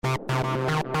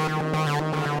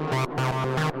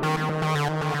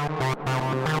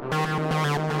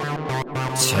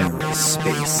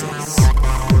TerraSpaces.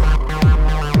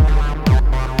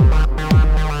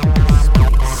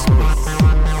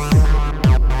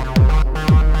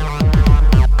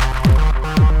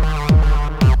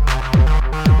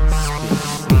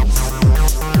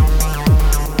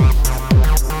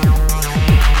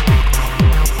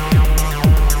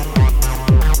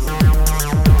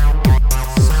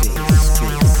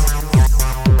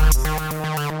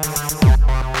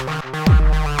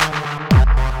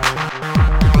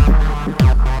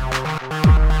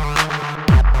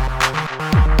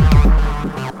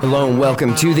 Hello and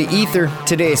welcome to The Ether.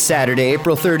 Today is Saturday,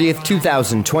 April 30th,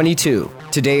 2022.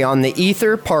 Today on The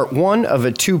Ether, part one of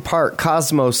a two-part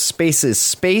Cosmos Spaces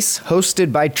Space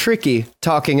hosted by Tricky,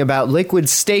 talking about liquid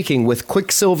staking with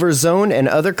Quicksilver Zone and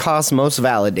other Cosmos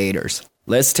validators.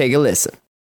 Let's take a listen.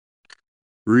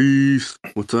 Reese,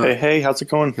 what's up? Hey, how's it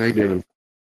going? How you doing?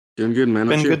 Doing good, man.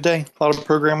 Been a good day. A lot of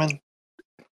programming.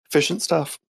 Efficient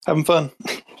stuff. Having fun.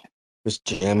 Just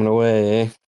jamming away, eh?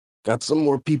 Got some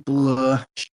more people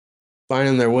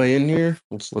finding their way in here.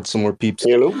 Let's let some more peeps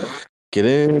get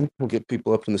in. We'll get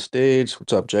people up on the stage.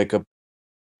 What's up, Jacob?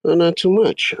 Not too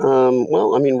much.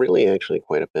 Well, I mean, really, actually,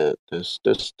 quite a bit. This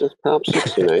Prop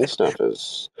 69 stuff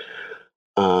is,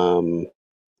 what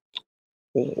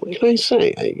can I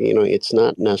say? It's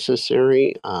not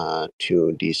necessary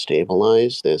to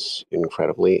destabilize this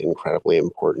incredibly, incredibly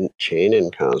important chain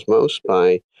in Cosmos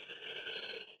by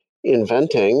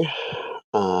inventing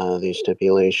the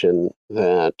stipulation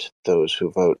that those who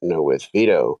vote no with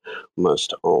veto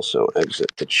must also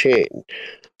exit the chain.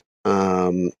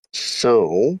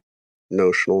 So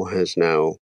Notional has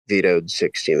now vetoed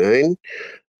 69,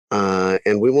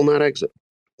 and we will not exit.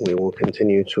 We will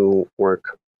continue to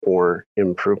work for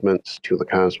improvements to the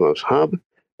Cosmos Hub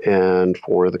and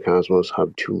for the Cosmos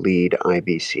Hub to lead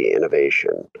IBC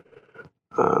innovation.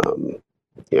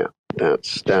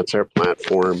 That's our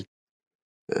platform,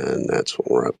 and that's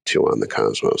what we're up to on the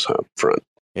Cosmos Hub front.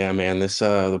 Yeah, man. This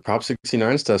the Prop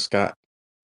 69 stuff's got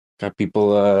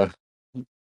people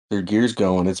their gears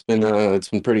going. It's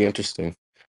been pretty interesting.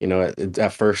 You know,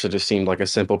 at first it just seemed like a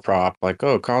simple prop, like,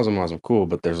 oh, Cosmos, cool,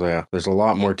 but there's a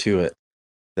lot more to it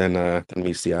than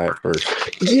meets the eye at first.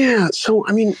 Yeah, so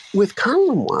I mean, with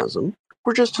Cosmos,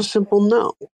 we're just a simple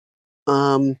no.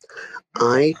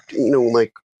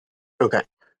 Okay,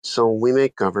 so we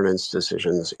make governance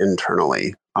decisions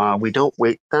internally. We don't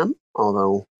weight them,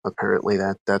 although apparently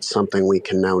that's something we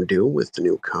can now do with the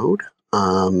new code.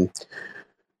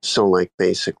 So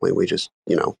basically we just,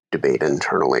 debate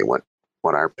internally what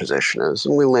our position is,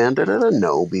 and we landed at a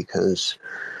no because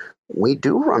we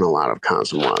do run a lot of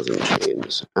Cosmos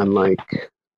chains, and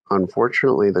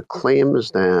unfortunately the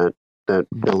claims that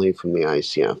Billy from the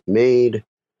ICF made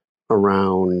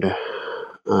around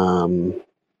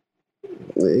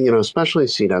especially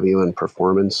CW and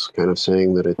performance, kind of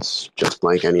saying that it's just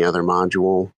like any other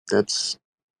module. That's,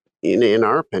 in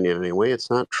our opinion anyway, it's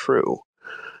not true.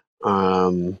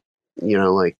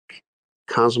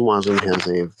 Cosmosm has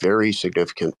a very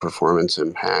significant performance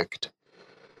impact.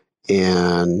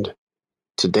 And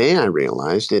today I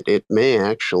realized it may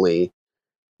actually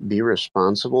be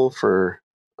responsible for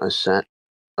a set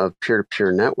of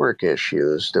peer-to-peer network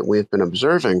issues that we've been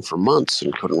observing for months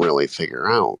and couldn't really figure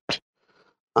out.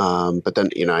 But then,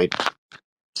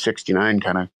 69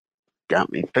 kind of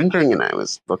got me thinking, and I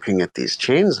was looking at these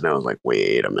chains, and I was like,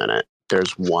 wait a minute.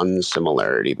 There's one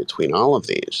similarity between all of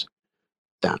these.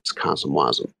 That's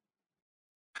Cosmosm.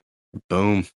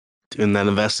 Boom. Doing that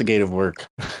investigative work.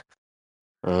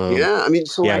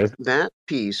 That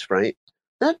piece, right?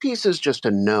 That piece is just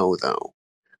a no, though.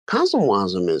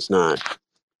 Cosmosm is not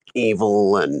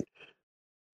evil and...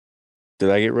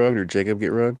 Did I get rugged or Jacob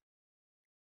get rugged?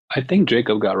 I think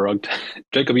Jacob got rugged.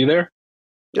 Jacob, you there?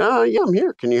 Yeah, I'm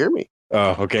here. Can you hear me?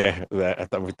 Oh, okay. I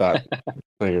thought we thought.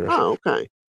 Oh, okay.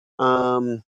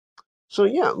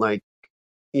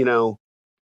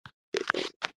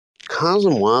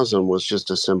 Cosmosm was just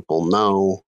a simple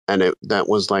no, and that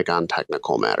was on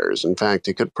technical matters. In fact,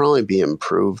 it could probably be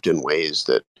improved in ways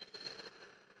that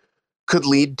could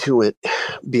lead to it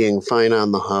being fine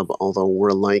on the hub, although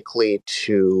we're likely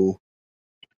to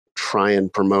try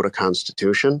and promote a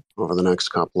constitution over the next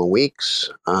couple of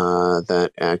weeks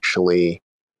that actually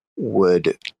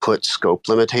would put scope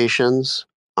limitations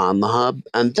on the hub,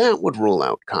 and that would rule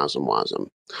out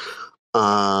Cosmosm.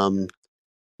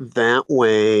 That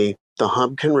way, the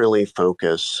hub can really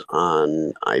focus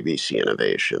on IBC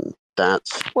innovation.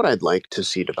 That's what I'd like to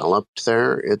see developed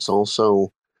there. It's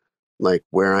also, like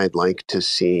where I'd like to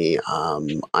see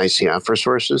ICF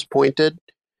resources pointed,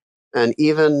 and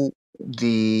even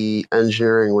the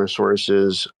engineering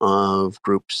resources of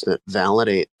groups that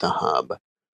validate the hub.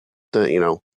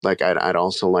 Like I'd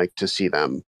also like to see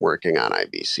them working on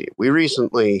IBC. We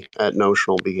recently at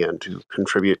Notional began to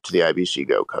contribute to the IBC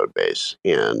Go code base,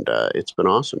 and it's been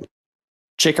awesome.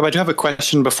 Jacob, I do have a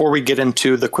question before we get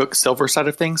into the Quicksilver side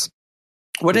of things.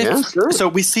 What if, Yeah, sure. So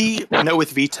we see no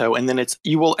with veto, and then it's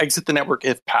you will exit the network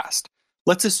if passed.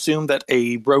 Let's assume that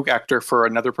a rogue actor for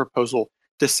another proposal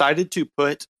decided to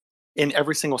put in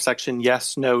every single section,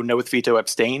 yes, no, no with veto,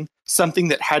 abstain, something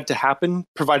that had to happen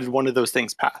provided one of those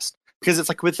things passed. Because it's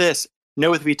like with this, no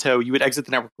with veto, you would exit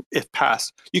the network if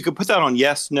passed. You could put that on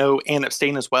yes, no, and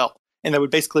abstain as well. And that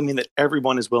would basically mean that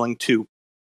everyone is willing to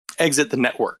exit the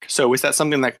network. So is that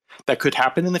something that could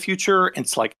happen in the future?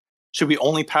 It's like, should we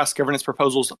only pass governance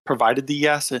proposals provided the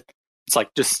yes? It's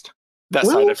like just that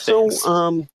side of things.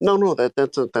 No,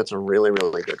 that's a really,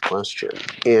 really good question.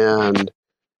 And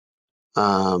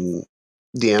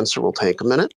the answer will take a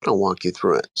minute. I'll walk you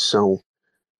through it. So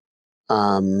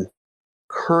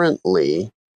currently,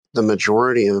 the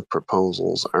majority of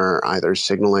proposals are either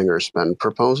signaling or spend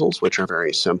proposals, which are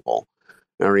very simple.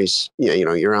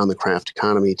 You're on the craft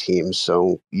economy team,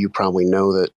 so you probably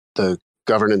know that the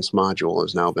governance module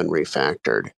has now been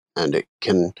refactored, and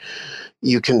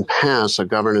you can pass a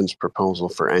governance proposal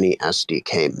for any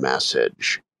SDK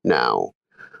message now.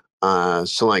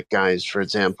 So like guys, for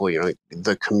example,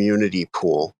 the community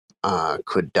pool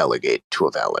could delegate to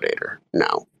a validator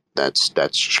now. That's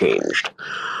changed.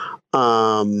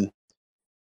 And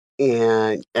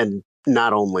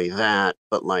not only that,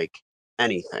 but like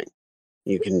anything.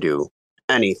 You can do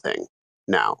anything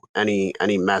now. Any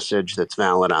message that's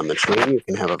valid on the chain, you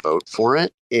can have a vote for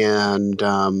it. And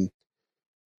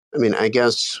I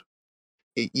guess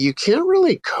you can't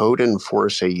really code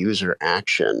enforce a user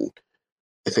action.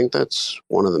 I think that's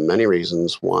one of the many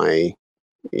reasons why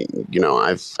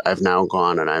I've now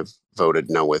gone and I've voted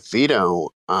no with veto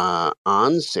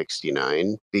on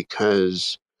 69,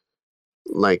 because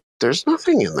like there's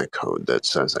nothing in the code that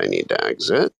says I need to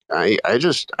exit. I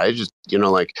just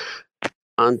like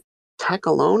on tech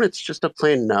alone, it's just a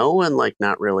plain no and like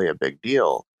not really a big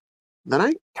deal. Then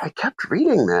I kept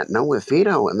reading that no with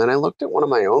veto, and then I looked at one of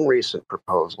my own recent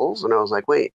proposals and I was like,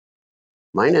 wait,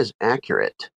 mine is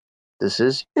accurate. This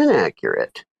is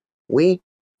inaccurate.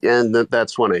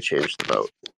 That's when I changed the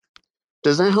vote.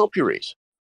 Does that help you, Reese?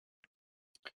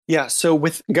 Yeah, so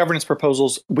with governance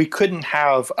proposals, we couldn't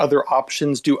have other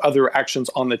options do other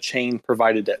actions on the chain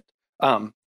provided it.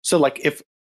 So like if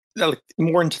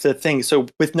more into the thing, so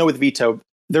with no with veto,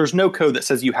 there's no code that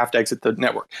says you have to exit the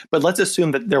network. But let's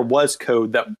assume that there was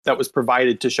code that was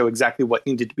provided to show exactly what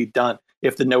needed to be done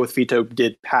if the no with veto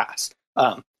did pass.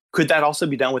 Could that also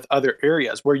be done with other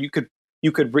areas where you could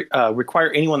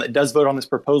require anyone that does vote on this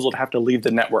proposal to have to leave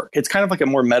the network? It's kind of like a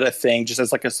more meta thing, just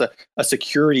as like a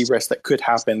security risk that could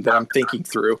happen that I'm thinking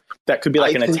through. That could be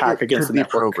like an attack against the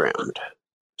network. Programmed.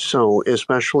 So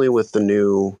especially with the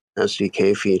new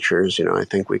SDK features, I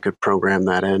think we could program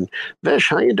that in. Vish,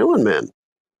 how you doing, man?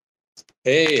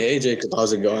 Hey, Jacob,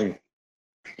 how's it going?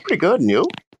 Pretty good, and you?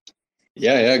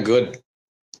 Yeah, good.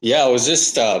 Yeah, I was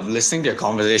just listening to your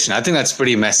conversation. I think that's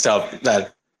pretty messed up,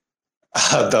 that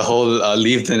the whole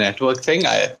leave the network thing.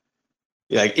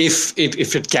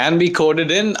 If it can be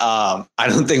coded in, I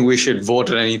don't think we should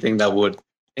vote on anything that would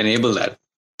enable that.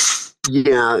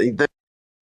 Yeah,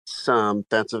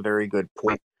 that's a very good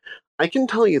point. I can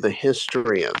tell you the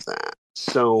history of that.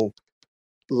 So,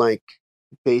 like,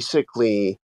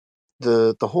 basically,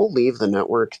 the whole leave the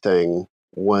network thing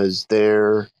was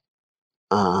there.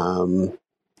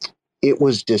 It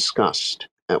was discussed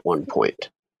at one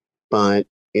point, but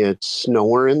it's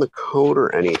nowhere in the code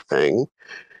or anything.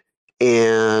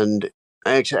 And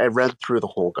I read through the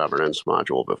whole governance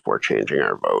module before changing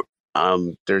our vote.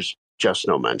 There's just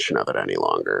no mention of it any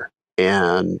longer.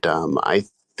 And I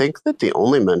think that the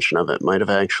only mention of it might have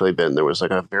actually been there was like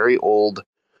a very old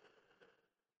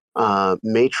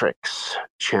Matrix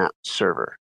chat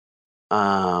server.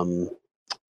 And,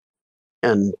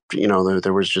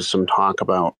 there was just some talk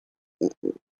about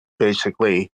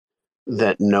basically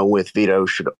that no with veto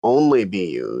should only be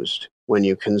used when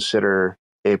you consider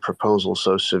a proposal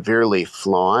so severely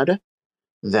flawed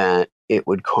that it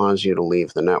would cause you to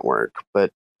leave the network.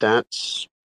 But that's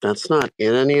not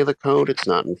in any of the code. It's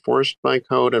not enforced by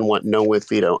code. And what no with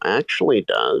veto actually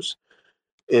does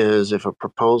is if a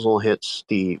proposal hits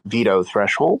the veto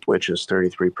threshold, which is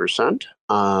 33%,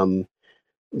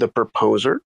 the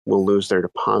proposer will lose their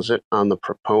deposit on the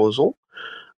proposal.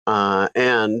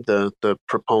 and the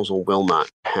proposal will not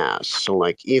pass. So,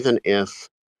 like, even if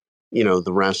the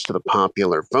rest of the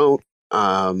popular vote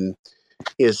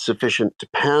is sufficient to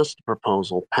pass the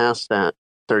proposal past that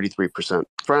 33%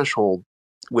 threshold,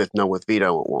 with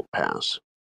veto, it won't pass.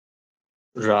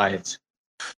 Right.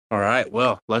 All right.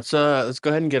 Well, let's go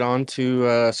ahead and get on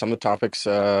to some of the topics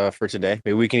for today.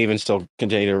 Maybe we can even still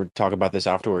continue to talk about this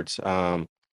afterwards.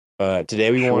 But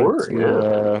today we want Sure,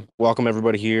 to welcome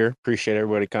everybody here. Appreciate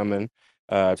everybody coming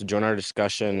to join our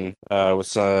discussion with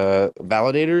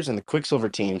validators and the Quicksilver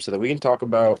team, so that we can talk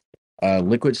about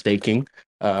liquid staking.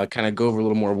 Kind of go over a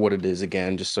little more of what it is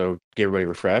again, just so get everybody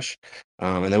refreshed.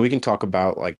 And then we can talk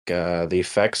about like the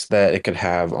effects that it could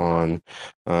have on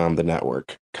the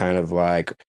network. Kind of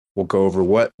like we'll go over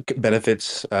what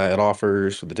benefits it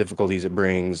offers, the difficulties it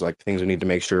brings, like things we need to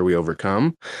make sure we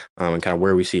overcome, and kind of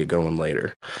where we see it going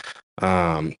later.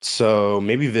 So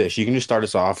maybe Vish, you can just start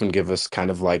us off and give us kind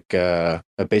of like a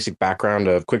basic background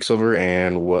of Quicksilver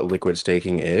and what liquid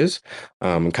staking is,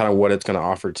 and kind of what it's going to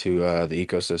offer to the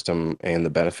ecosystem and the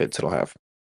benefits it'll have.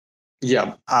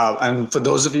 Yeah. And for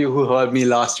those of you who heard me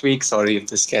last week, sorry if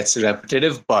this gets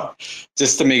repetitive, but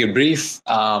just to make it brief,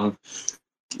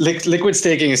 liquid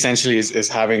staking essentially is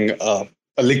having a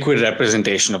liquid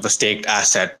representation of a staked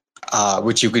asset,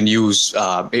 which you can use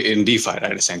in DeFi,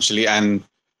 right, essentially. And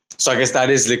so I guess that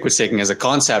is liquid staking as a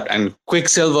concept. And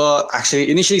Quicksilver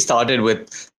actually initially started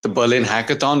with the Berlin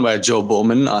Hackathon, where Joe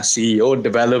Bowman, our CEO,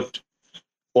 developed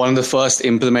one of the first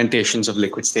implementations of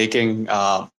liquid staking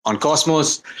on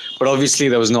Cosmos. But obviously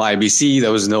there was no IBC,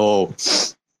 there was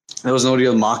no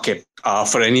real market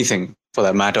for anything for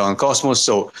that matter on Cosmos,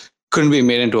 so couldn't be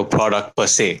made into a product per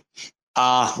se.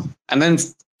 And then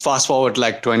fast forward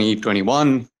like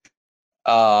 2021,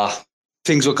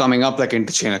 things were coming up like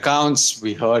interchain accounts.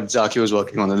 We heard Zaki was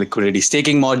working on the liquidity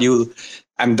staking module,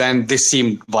 and then this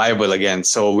seemed viable again.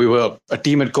 So we were a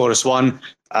team at Chorus One.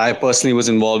 I personally was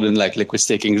involved in like liquid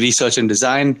staking research and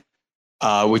design,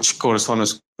 which Chorus One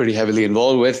was pretty heavily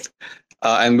involved with.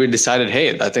 And we decided,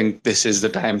 hey, I think this is the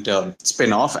time to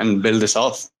spin off and build this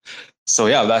off. So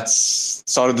yeah, that's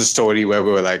sort of the story where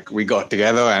we were like, we got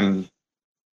together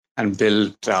and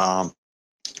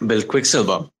built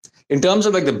Quicksilver. In terms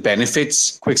of like the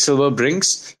benefits Quicksilver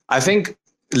brings, I think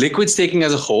liquid staking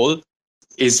as a whole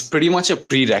is pretty much a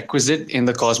prerequisite in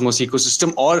the Cosmos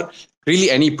ecosystem, or really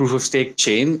any proof of stake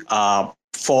chain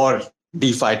for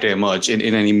DeFi to emerge in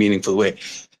any meaningful way.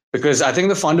 Because I think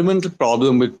the fundamental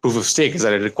problem with proof of stake is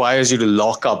that it requires you to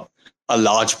lock up a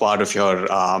large part of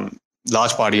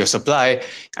your supply,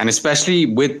 and especially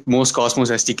with most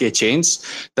Cosmos SDK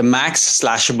chains, the max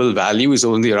slashable value is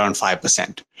only around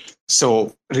 5%.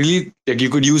 So really, like, you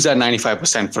could use that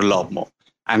 95% for a lot more,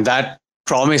 and that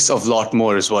promise of a lot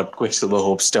more is what Quicksilver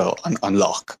hopes to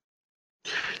unlock.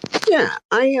 Yeah,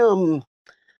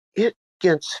 it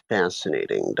gets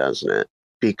fascinating, doesn't it?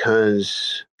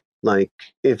 Because, like,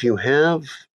 if you have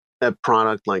a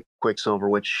product like Quicksilver,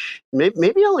 which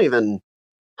maybe I'll even,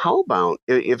 how about,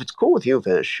 if it's cool with you,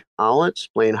 Vish, I'll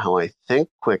explain how I think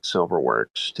Quicksilver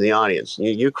works to the audience.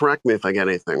 You correct me if I get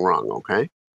anything wrong, okay?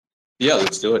 Yeah,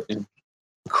 let's do it. Yeah.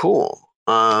 Cool.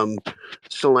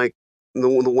 So, like, the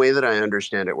way that I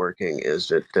understand it working is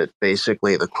that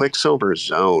basically the Quicksilver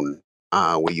zone,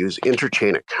 we use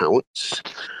interchain accounts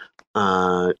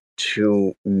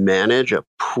to manage a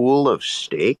pool of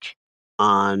stake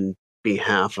on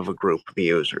behalf of a group of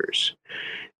users.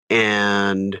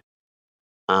 And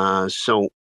so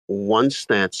once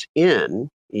that's in,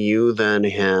 you then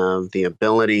have the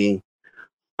ability,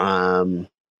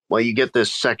 you get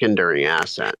this secondary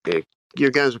asset. You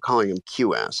guys are calling them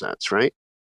Q assets, right?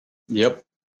 Yep.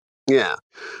 Yeah.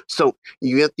 So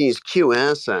you get these Q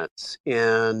assets,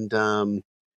 and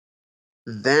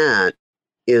that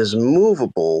is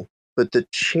movable, but the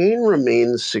chain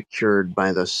remains secured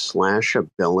by the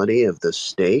slashability of the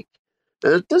stake.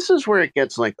 This is where it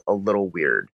gets like a little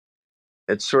weird.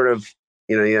 It's sort of,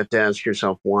 you have to ask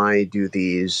yourself, why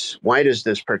does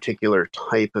this particular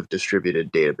type of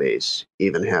distributed database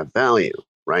even have value,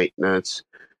 right? And that's,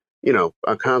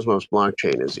 a Cosmos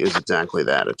blockchain is exactly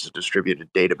that. It's a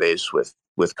distributed database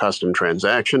with custom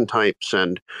transaction types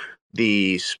and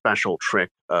the special trick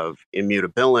of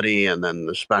immutability, and then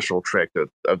the special trick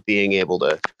of being able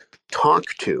to talk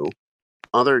to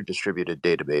other distributed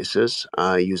databases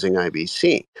using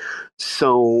IBC.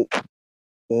 So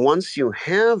once you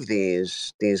have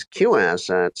these Q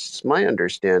assets, it's my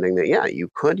understanding that, yeah, you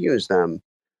could use them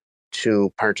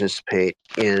to participate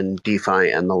in DeFi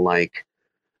and the like.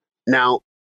 Now,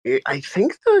 I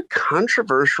think the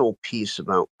controversial piece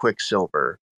about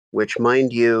Quicksilver, which,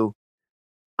 mind you,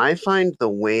 I find the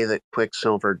way that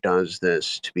Quicksilver does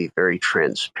this to be very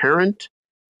transparent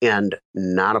and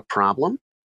not a problem.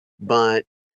 But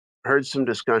heard some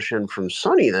discussion from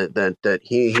Sonny that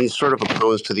he's sort of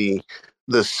opposed to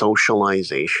the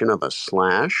socialization of a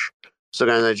slash. So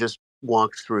guys, I just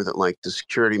walked through that, like the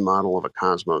security model of a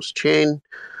Cosmos chain.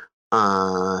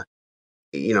 Uh,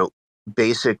 you know,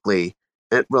 basically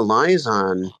it relies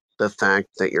on the fact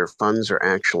that your funds are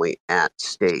actually at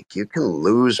stake. You can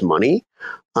lose money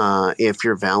if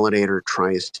your validator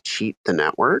tries to cheat the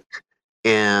network.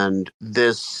 And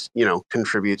this,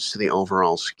 contributes to the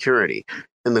overall security.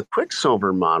 In the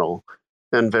Quicksilver model,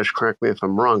 and Vish, correct me if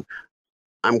I'm wrong,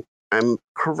 I'm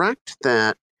correct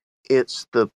that it's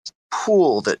the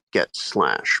pool that gets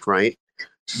slashed, right?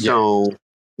 So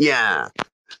yeah,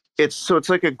 it's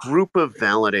like a group of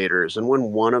validators, and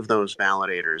when one of those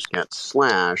validators gets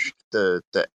slashed, the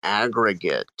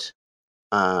aggregate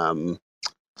um,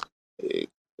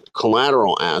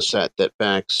 collateral asset that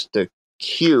backs the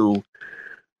Q,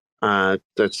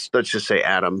 let's just say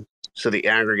atom. So the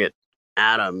aggregate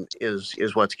atom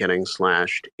is what's getting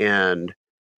slashed, and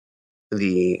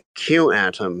the Q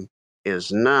atom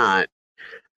is not.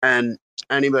 And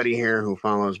anybody here who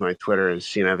follows my Twitter has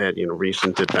seen I've had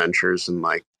recent adventures and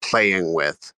like playing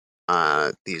with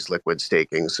these liquid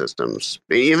staking systems.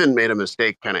 I even made a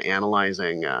mistake kind of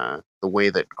analyzing the way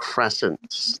that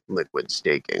Crescent's liquid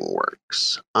staking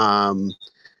works.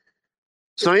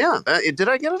 So yeah, did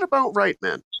I get it about right,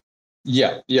 man?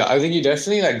 Yeah. I think you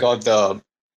definitely like got the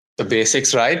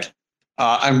basics right.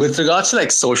 And with regards to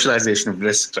like socialization of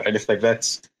risk, right? If like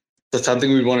that's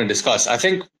something we want to discuss. I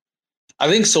think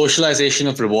socialization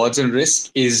of rewards and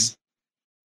risk is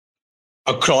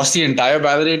across the entire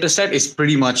validator set is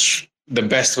pretty much the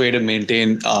best way to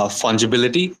maintain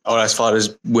fungibility, or as far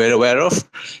as we're aware of.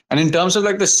 And in terms of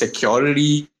like the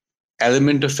security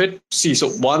element of it, so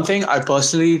one thing I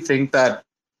personally think that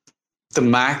the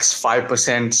max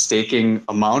 5% staking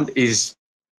amount is,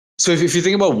 so if you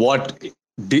think about what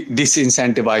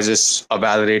disincentivizes a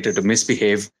validator to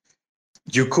misbehave,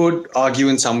 you could argue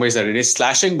in some ways that it is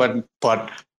slashing, but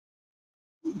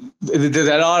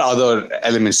there are other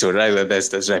elements to it, right?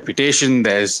 There's reputation,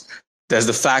 there's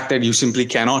the fact that you simply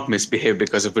cannot misbehave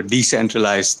because of a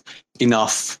decentralized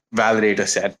enough validator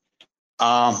set.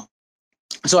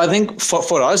 So I think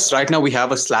for us right now, we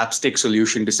have a slapstick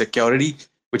solution to security,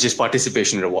 which is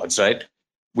participation rewards, right?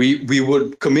 We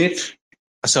would commit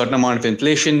a certain amount of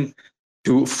inflation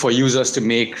for users to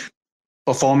make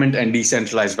performant and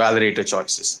decentralized validator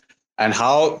choices. And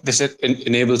how this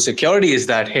enables security is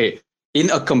that, hey, in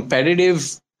a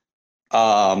competitive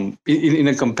in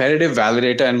a competitive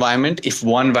validator environment, if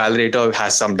one validator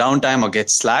has some downtime or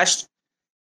gets slashed,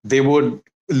 they would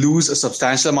lose a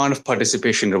substantial amount of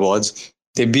participation rewards.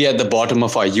 They'd be at the bottom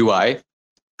of our UI.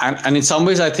 And in some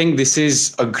ways, I think this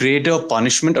is a greater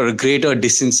punishment or a greater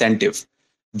disincentive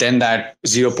than that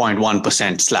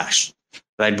 0.1% slash,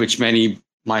 right? Which many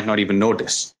might not even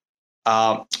notice.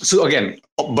 So again,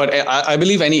 but I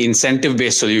believe any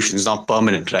incentive-based solution is not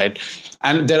permanent, right?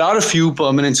 And there are a few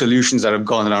permanent solutions that have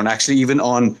gone around, actually, even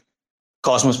on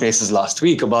Cosmos Spaces last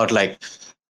week, about like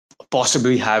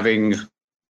possibly having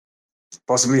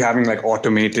like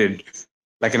automated,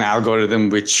 like an algorithm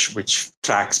which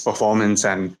tracks performance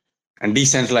and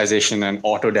decentralization and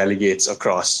auto delegates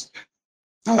across.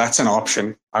 Now that's an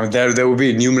option. I mean, there will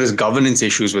be numerous governance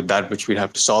issues with that, which we'd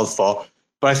have to solve for.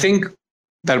 But I think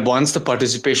that once the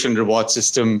participation reward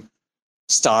system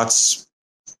starts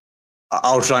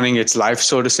outrunning its life,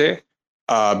 so to say,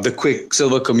 the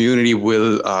Quicksilver community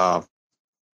will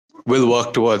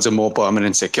work towards a more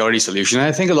permanent security solution. And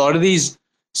I think a lot of these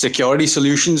security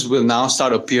solutions will now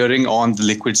start appearing on the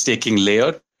liquid staking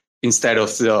layer instead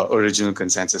of the original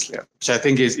consensus layer, which I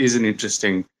think is an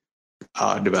interesting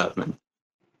development.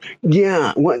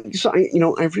 Yeah, so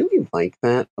I really like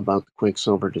that about the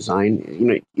Quicksilver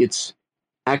design. It's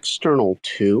external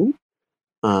to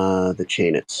the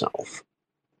chain itself,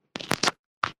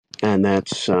 and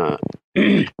that's I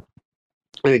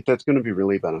think that's going to be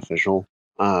really beneficial.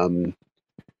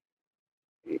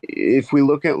 If we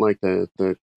look at like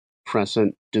the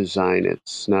Crescent design,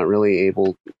 it's not really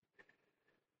able.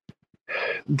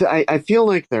 I feel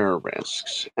like there are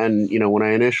risks, and when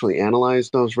I initially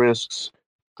analyzed those risks,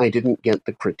 I didn't get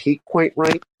the critique quite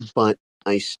right, but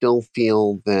I still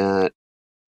feel that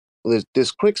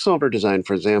this Quicksilver design,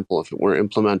 for example, if it were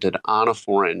implemented on a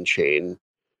foreign chain,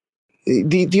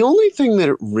 the only thing that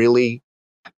it really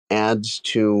adds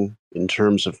to in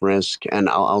terms of risk, and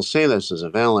I'll say this as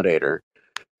a validator,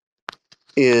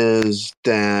 is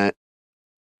that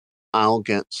I'll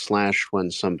get slashed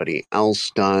when somebody else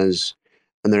does.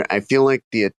 and I feel like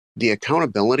the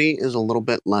accountability is a little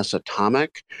bit less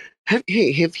atomic. Have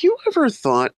you ever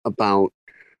thought about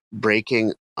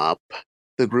breaking up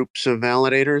the groups of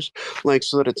validators, like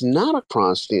so that it's not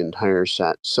across the entire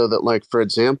set, so that, like, for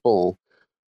example,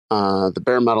 the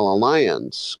Bare Metal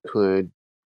Alliance could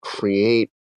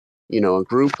create, a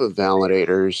group of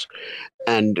validators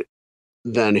and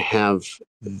then have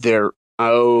their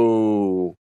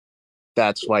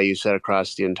that's why you said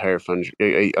across the entire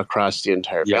across the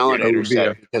entire validator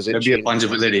set, because it there'd be a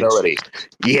changes fungibility. fungibility.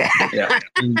 Yeah.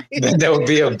 Then there would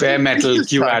be a bare metal Just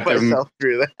Q talk atom myself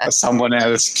through that. or someone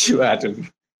else Q atom.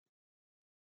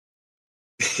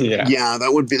 Yeah,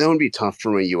 that would be tough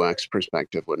from a UX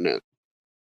perspective, wouldn't it?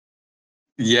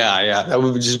 Yeah, that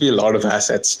would just be a lot of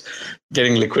assets.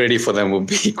 Getting liquidity for them would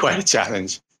be quite a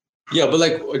challenge. Yeah, but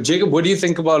like Jacob, what do you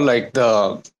think about like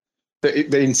the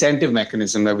incentive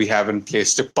mechanism that we have in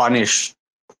place to punish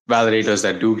validators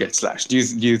that do get slashed? Do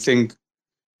you think?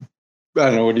 I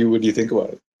don't know. What do you think about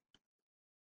it?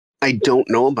 I don't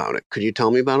know about it. Could you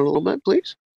tell me about it a little bit,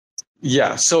 please?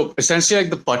 Yeah. So essentially,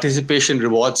 like the participation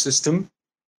reward system.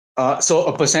 So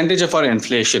a percentage of our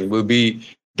inflation will be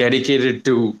dedicated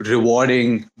to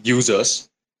rewarding users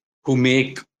who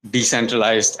make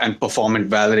decentralized and performant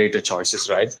validator choices,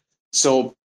 right?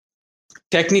 So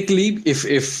technically, if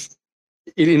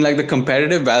in like the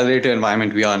competitive validator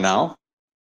environment we are now,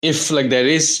 if like there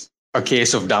is a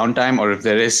case of downtime or if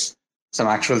there is some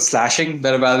actual slashing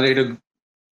that a validator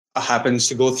happens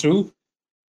to go through,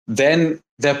 then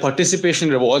their participation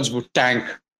rewards would tank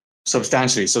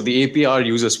substantially. So the APR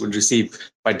users would receive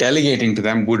by delegating to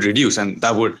them would reduce, and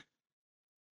that would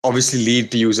obviously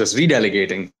lead to users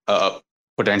redelegating a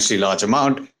potentially large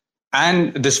amount.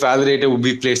 And this validator would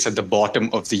be placed at the bottom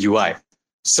of the UI.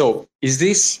 So is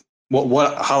this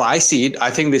how I see it? I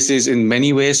think this is in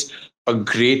many ways a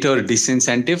greater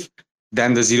disincentive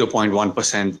than the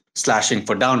 0.1% slashing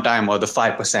for downtime or the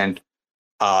 5%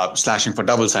 slashing for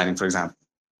double signing, for example.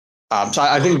 So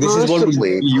I think this is what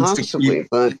we used to keep.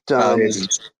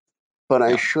 But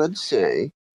I should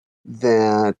say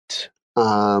that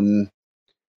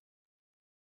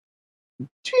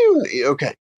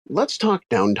okay, let's talk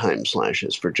downtime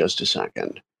slashes for just a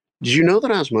second. Did you know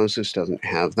that Osmosis doesn't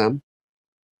have them?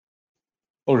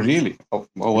 Oh, really? Oh,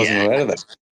 I wasn't aware of that.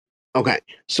 Okay,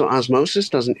 so Osmosis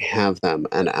doesn't have them,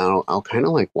 and I'll kind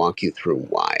of like walk you through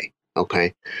why.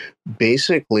 Okay,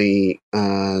 basically,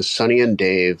 Sonny and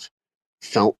Dave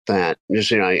felt that,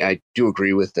 I do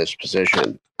agree with this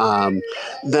position,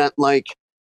 that like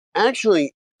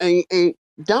actually a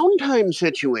downtime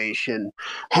situation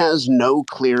has no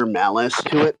clear malice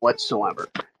to it whatsoever.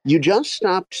 You just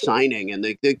stopped signing, and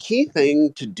the key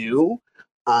thing to do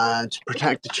to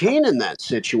protect the chain in that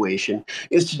situation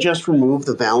is to just remove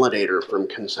the validator from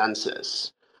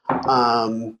consensus.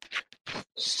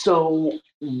 So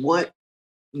what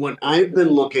I've been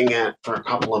looking at for a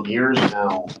couple of years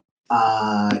now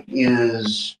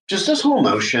is just this whole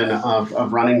notion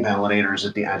of running validators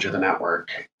at the edge of the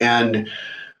network. And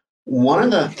one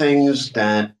of the things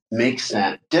that makes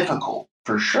that difficult,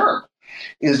 for sure,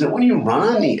 is that when you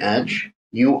run on the edge,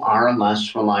 you are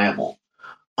less reliable.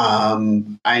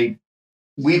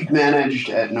 We've managed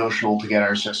at Notional to get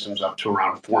our systems up to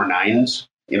around 4 nines,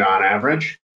 on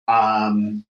average,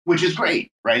 which is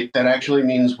great, right? That actually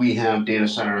means we have data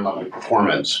center level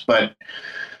performance, but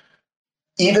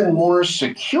even more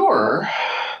secure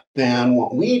than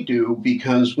what we do,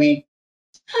 because we,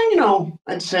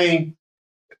 I'd say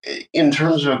in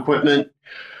terms of equipment,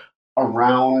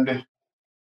 around,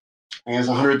 I guess,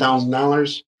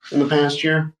 $100,000 in the past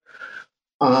year.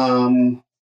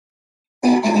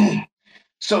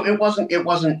 So it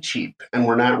wasn't cheap, and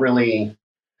we're not really.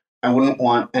 I wouldn't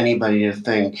want anybody to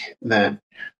think that,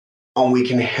 we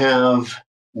can have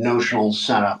Notional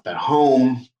set up at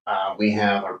home. We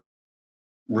have a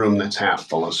room that's half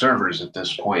full of servers at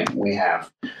this point. We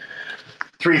have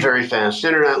 3 very fast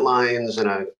internet lines and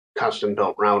a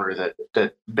custom-built router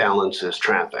that balances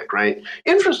traffic, right?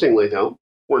 Interestingly, though,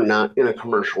 we're not in a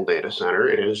commercial data center.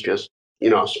 It is just,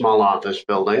 a small office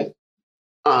building.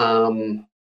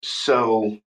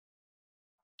 So,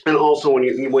 and also when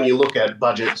you look at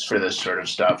budgets for this sort of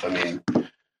stuff, I mean,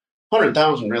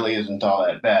 100,000 really isn't all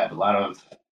that bad. A lot of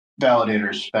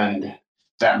validators spend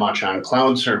that much on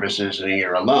cloud services in a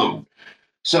year alone.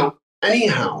 So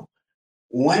anyhow,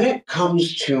 when it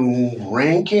comes to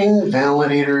ranking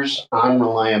validators on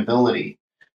reliability,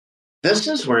 this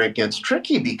is where it gets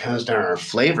tricky because there are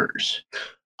flavors.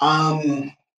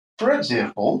 For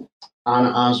example, on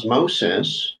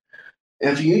Osmosis,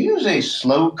 if you use a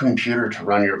slow computer to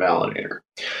run your validator,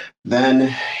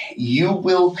 then you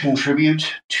will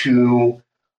contribute to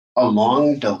a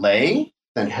long delay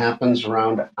that happens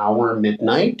around our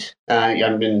midnight.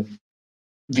 I'm in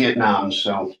Vietnam,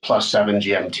 so +7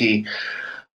 GMT,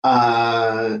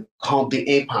 called the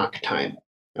APOC time.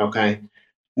 Okay.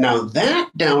 Now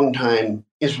that downtime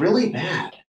is really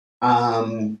bad.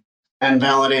 And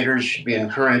validators should be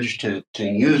encouraged to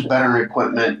use better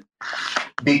equipment,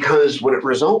 because what it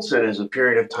results in is a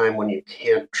period of time when you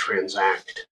can't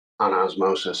transact on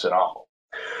osmosis at all.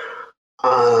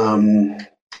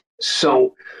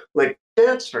 So, like,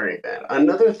 that's very bad.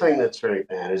 Another thing that's very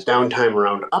bad is downtime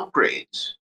around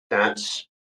upgrades. That's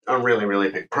a really,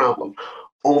 really big problem.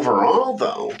 Overall,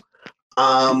 though,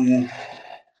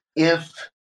 if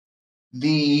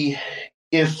the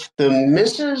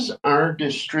misses are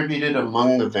distributed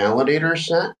among the validator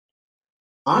set,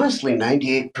 honestly,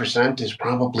 98% is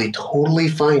probably totally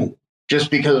fine,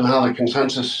 just because of how the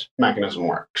consensus mechanism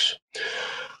works.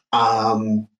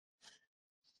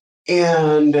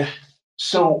 And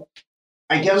so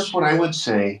I guess what I would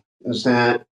say is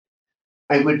that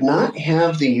I would not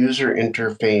have the user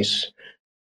interface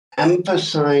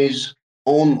emphasize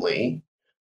only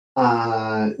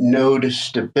node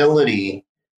stability,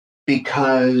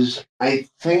 because I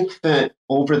think that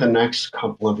over the next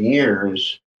couple of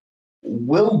years,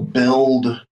 we'll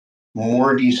build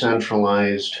more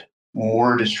decentralized,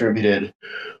 more distributed,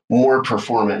 more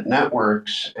performant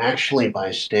networks actually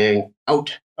by staying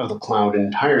out of the cloud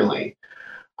entirely.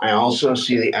 I also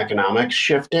see the economics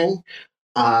shifting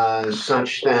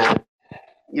such that,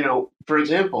 for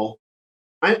example,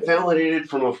 I validated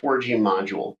from a 4G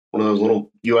module, one of those little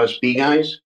USB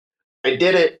guys. I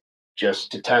did it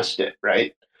just to test it,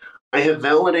 right? I have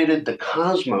validated the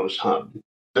Cosmos hub,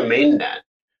 the mainnet,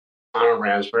 on a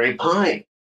Raspberry Pi.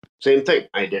 Same thing.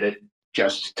 I did it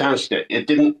just to test it. It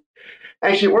didn't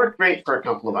actually work great for a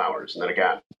couple of hours, and then I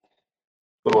got a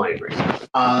little angry.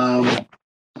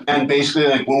 And basically,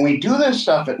 like, when we do this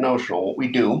stuff at Notional, what we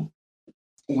do,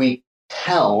 we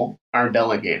tell our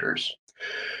delegators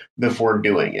before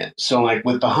doing it. So, like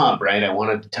with the hub, right? I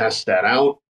wanted to test that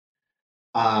out.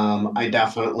 I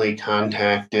definitely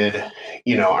contacted,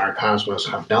 our Cosmos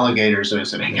Hub delegators, and I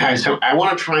said, "Hey guys, I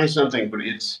want to try something, but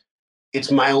it's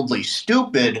mildly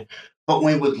stupid, but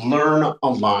we would learn a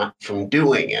lot from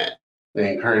doing it."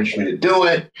 They encouraged me to do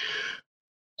it,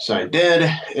 so I did.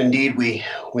 Indeed, we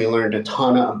learned a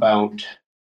ton about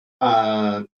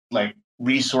like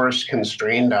resource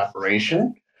constrained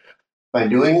operation by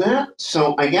doing that.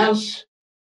 So I guess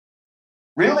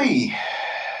really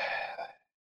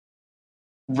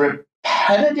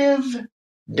repetitive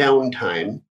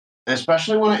downtime,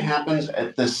 especially when it happens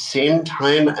at the same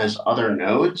time as other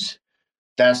nodes,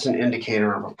 that's an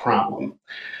indicator of a problem.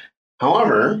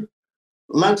 However,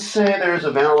 let's say there's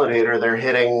a validator, they're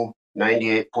hitting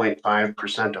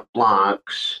 98.5% of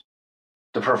blocks.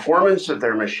 The performance of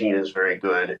their machine is very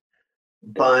good,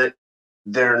 but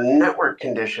their network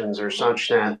conditions are such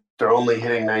that they're only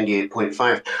hitting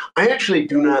 98.5. I actually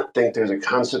do not think there's a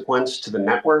consequence to the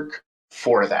network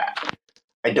for that.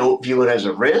 I don't view it as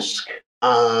a risk.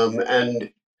 And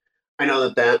I know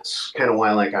that that's kind of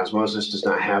why, like, Osmosis does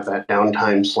not have that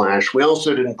downtime slash. We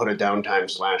also didn't put a downtime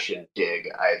slash in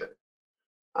dig either.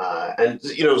 And,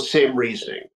 same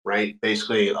reasoning, right?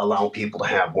 Basically allow people to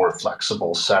have more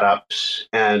flexible setups.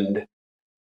 And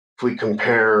if we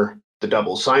compare the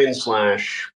double sign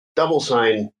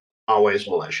always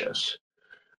malicious.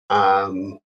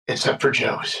 Except for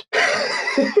Joe's.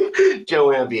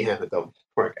 Joe Abbey had a double,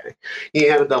 poor guy. He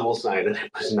had a double sign and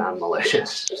it was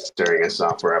non-malicious during a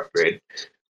software upgrade.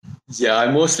 Yeah,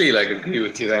 I mostly agree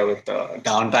with you there with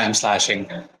downtime slashing.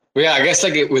 But yeah, I guess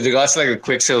with regards to a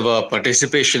Quicksilver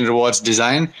participation rewards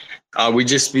design, we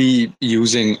just be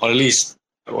using, or at least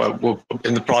we're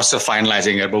in the process of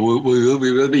finalizing it, but we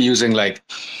will be using the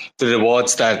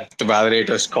rewards that the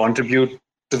validators contribute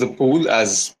to the pool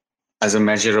as a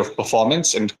measure of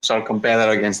performance, and sort of compare that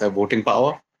against their voting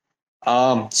power.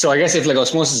 So I guess if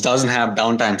Osmosis doesn't have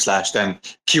downtime slash, then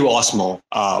QOsmo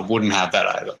wouldn't have that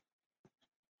either.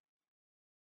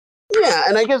 Yeah,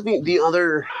 and I guess the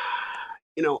other,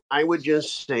 I would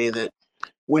just say that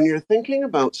when you're thinking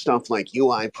about stuff like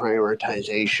UI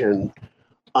prioritization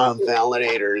of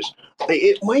validators,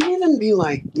 it might even be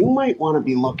you might want to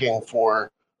be looking for,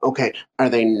 okay, are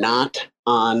they not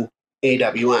on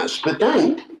AWS? But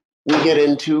then we get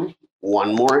into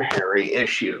one more hairy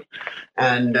issue.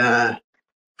 And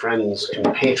friends,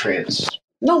 compatriots,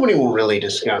 nobody will really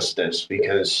discuss this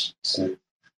because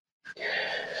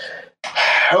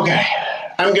okay,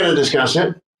 I'm going to discuss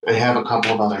it. I have a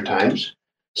couple of other times.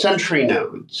 Sentry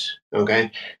nodes,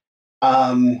 okay?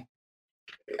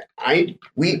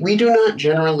 We do not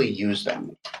generally use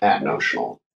them at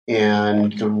Notional.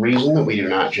 And the reason that we do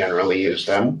not generally use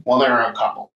them, well, there are a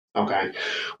couple. Okay.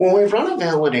 When we run a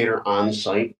validator on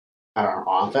site at our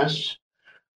office,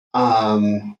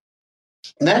 that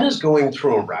is going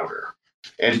through a router.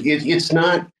 And it's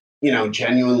not,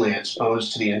 genuinely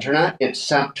exposed to the internet,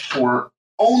 except for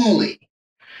only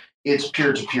its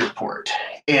peer-to-peer port.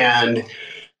 And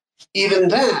even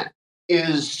that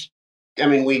is,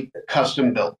 we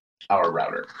custom built our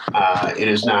router. It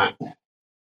is not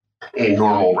a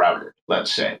normal router,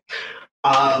 let's say.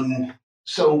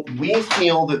 So we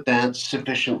feel that that's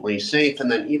sufficiently safe.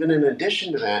 And then even in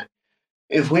addition to that,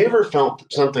 if we ever felt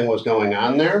that something was going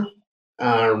on there,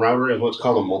 our router is what's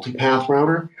called a multipath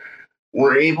router.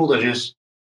 We're able to just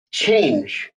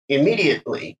change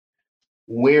immediately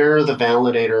where the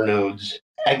validator nodes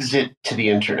exit to the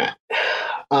internet.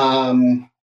 Now,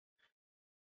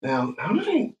 how did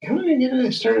I get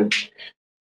it started?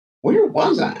 Where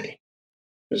was I?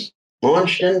 Just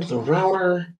launched into the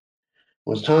router,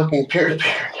 was talking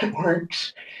peer-to-peer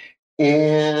networks,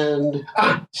 and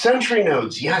Sentry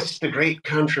nodes. Yes, the great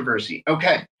controversy.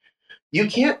 Okay. You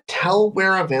can't tell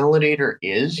where a validator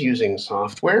is using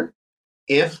software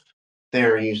if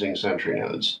they're using Sentry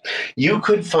nodes. You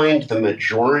could find the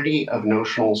majority of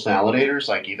notionals validators,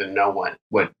 like even know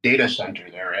what data center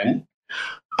they're in,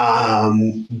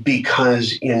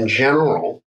 because in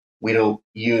general, we don't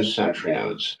use Sentry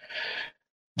nodes.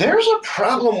 There's a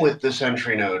problem with the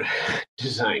Sentry node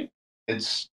design.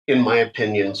 It's, in my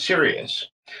opinion, serious.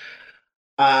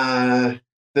 The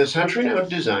Sentry node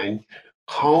design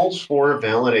calls for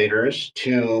validators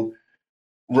to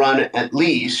run at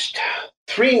least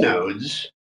 3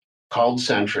 nodes called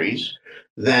sentries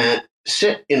that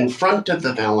sit in front of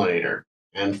the validator,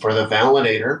 and for the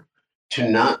validator to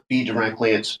not be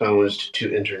directly exposed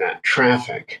to internet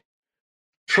traffic.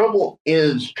 Trouble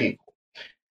is, people,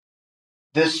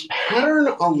 this pattern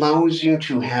allows you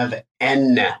to have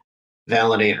n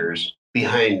validators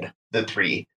behind the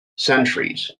 3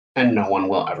 sentries, and no one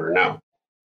will ever know.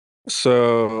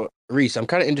 So, Reese, I'm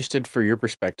kind of interested for your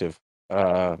perspective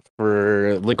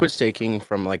for liquid staking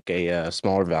from like a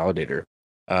smaller validator.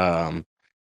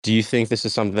 Do you think this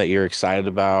is something that you're excited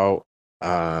about?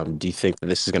 Do you think that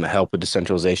this is going to help with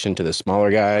decentralization to the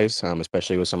smaller guys,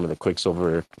 especially with some of the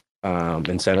Quicksilver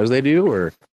incentives they do?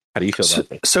 Or how do you feel about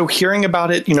this? So hearing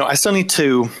about it, I still need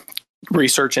to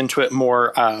research into it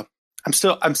more. I'm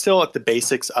still at the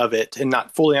basics of it and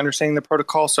not fully understanding the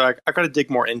protocol, so I got to dig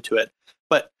more into it.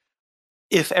 But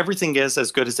if everything is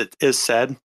as good as it is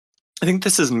said, I think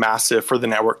this is massive for the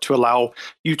network to allow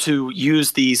you to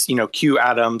use these, Q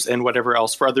atoms and whatever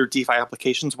else for other DeFi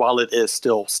applications while it is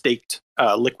still staked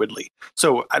liquidly.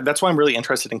 So that's why I'm really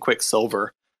interested in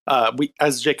Quicksilver.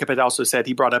 As Jacob had also said,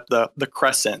 he brought up the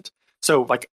Crescent. So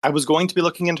I was going to be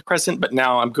looking into Crescent, but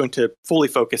now I'm going to fully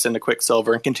focus into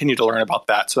Quicksilver and continue to learn about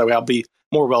that. So that way I'll be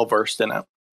more well versed in it.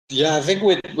 Yeah, I think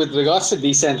with regards to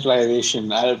decentralization,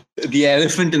 the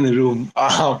elephant in the room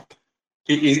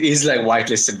is like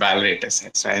whitelisted validator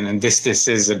sets, right? And this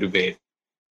is a debate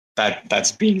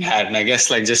that's being had. And I guess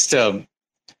just to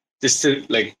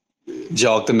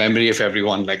jog the memory of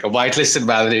everyone, like a whitelisted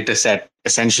validator set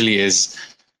essentially is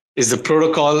the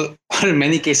protocol, or in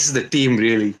many cases the team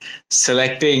really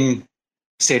selecting,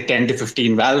 say, 10 to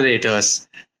 15 validators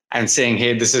and saying,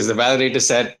 hey, this is the validator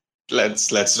set,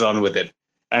 let's run with it.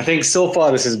 And I think so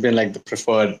far this has been like the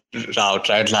preferred route,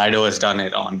 right? Lido has done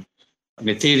it on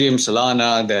Ethereum,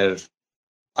 Solana. They're,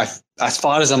 as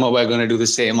far as I'm aware, going to do the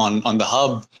same on the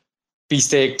hub.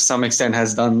 Pstake to some extent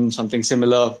has done something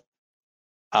similar.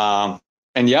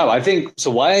 And yeah, I think so.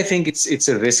 Why I think it's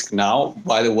a risk now,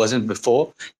 while it wasn't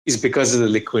before, is because of the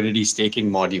liquidity staking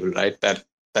module, right? That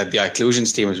the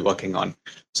iClusions team is working on.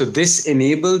 So this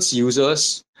enables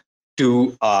users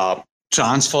to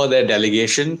transfer their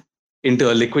delegation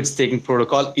into a liquid staking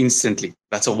protocol instantly.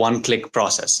 That's a one-click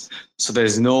process. So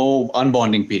there's no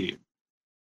unbonding period.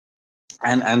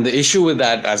 And the issue with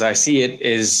that, as I see it,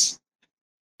 is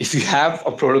if you have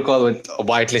a protocol with a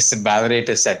whitelisted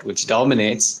validator set which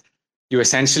dominates, you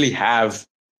essentially have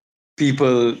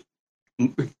people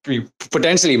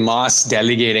potentially mass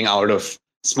delegating out of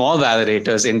small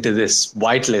validators into this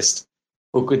whitelist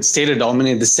who could stay to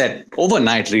dominate the set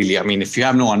overnight, really. I mean, if you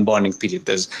have no unbonding period,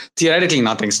 there's theoretically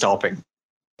nothing stopping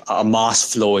a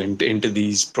mass flow into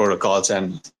these protocols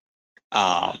and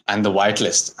the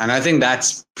whitelist. And I think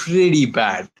that's pretty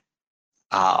bad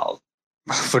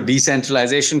for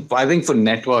decentralization. I think for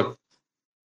network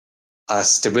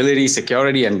stability,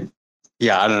 security, and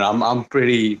yeah, I don't know. I'm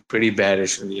pretty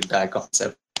bearish on the entire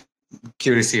concept.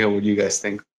 Curious to hear what you guys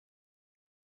think.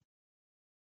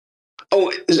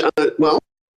 Oh, well,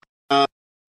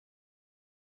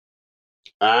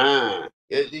 You've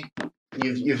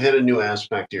hit a new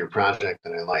aspect of your project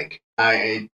that I like.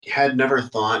 I had never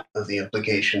thought of the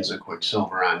implications of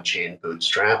Quicksilver on chain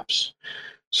bootstraps.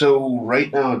 So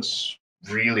right now it's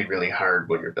really, really hard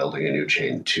when you're building a new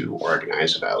chain to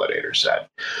organize a validator set.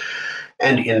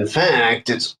 And in fact,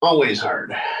 it's always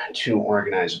hard to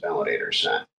organize a validator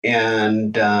set.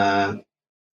 And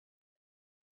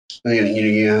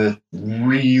you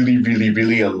really, really,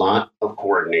 really a lot of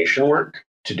coordination work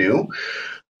to do.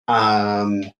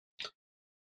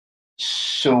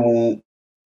 So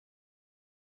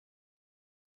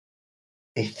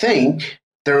I think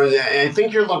I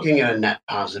think you're looking at a net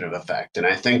positive effect, and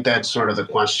I think that's sort of the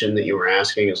question that you were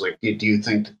asking is like, do you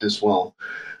think that this will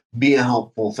be a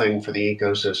helpful thing for the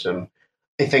ecosystem?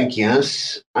 I think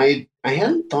yes. I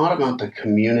hadn't thought about the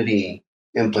community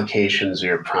implications of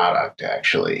your product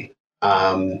actually.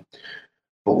 But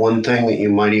one thing that you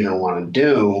might even want to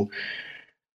do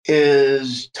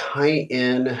is tie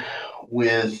in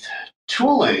with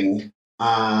tooling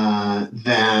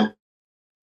that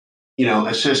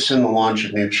assists in the launch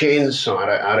of new chains. So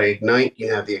out of Ignite,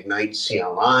 you have the Ignite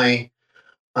CLI.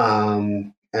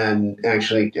 And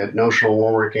actually at Notional,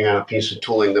 we're working on a piece of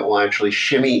tooling that will actually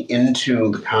shimmy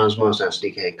into the Cosmos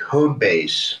SDK code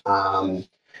base.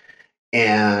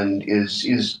 And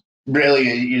is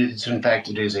really, it's in fact,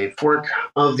 it is a fork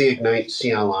of the Ignite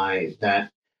CLI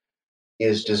that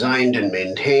is designed and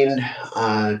maintained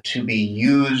to be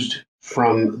used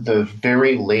from the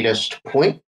very latest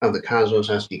point of the Cosmos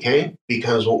SDK,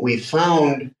 because what we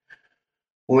found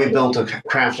when we built a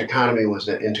craft economy was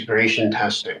that integration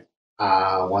testing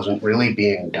wasn't really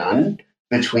being done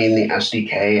between the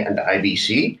SDK and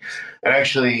IBC. It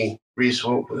actually, Reese,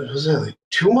 what was it, like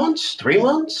 2 months, 3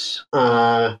 months,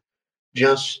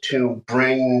 just to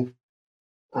bring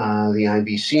the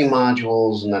IBC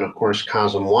modules and then, of course,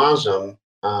 CosmWasm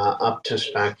up to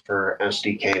spec for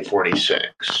SDK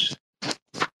 46.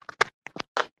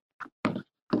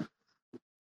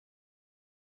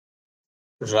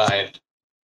 Right.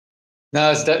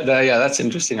 No, that's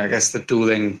interesting. I guess the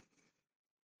tooling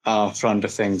front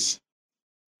of things.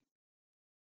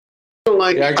 So,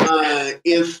 like,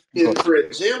 if for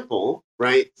example,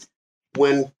 right,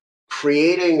 when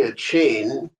creating a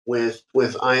chain with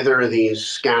either of these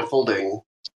scaffolding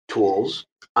tools,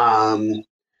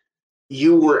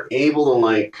 you were able to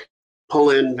like pull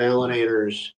in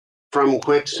validators from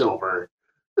Quicksilver.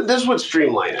 This would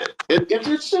streamline it.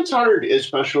 It's hard,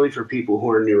 especially for people who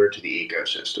are newer to the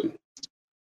ecosystem.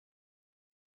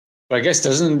 But I guess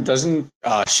doesn't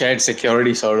shared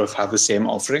security sort of have the same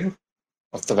offering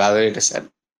of the validator set?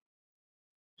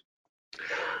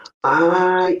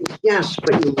 Yes,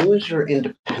 but you lose your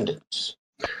independence.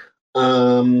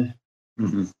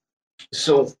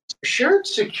 So shared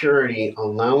security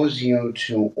allows you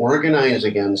to organize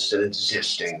against an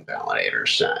existing validator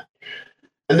set.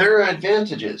 And there are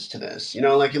advantages to this.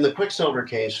 Like in the Quicksilver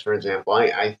case, for example,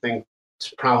 I think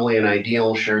it's probably an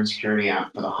ideal shared security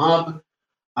app for the hub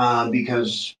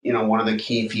because, one of the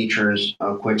key features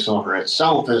of Quicksilver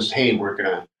itself is, hey, we're going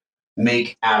to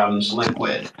make atoms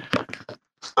liquid.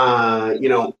 But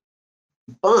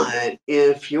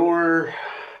if you're,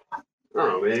 I don't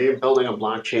know, maybe you're building a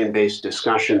blockchain-based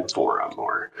discussion forum,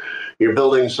 or you're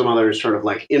building some other sort of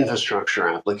like infrastructure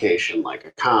application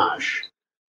like Akash,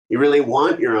 you really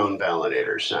want your own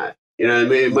validator set.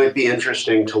 It might be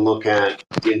interesting to look at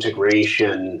the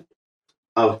integration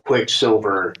of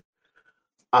Quicksilver.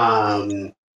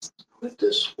 Would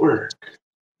this work?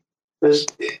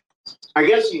 I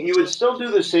guess you would still do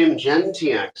the same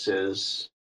GenTXs,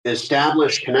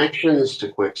 establish connections to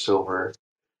Quicksilver,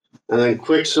 and then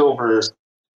Quicksilver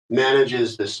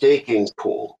manages the staking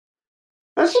pool.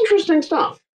 That's interesting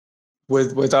stuff.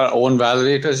 With our own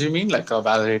validators, you mean? Like a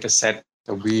validator set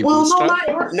that we bootstrap?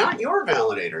 No, not your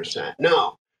validator set.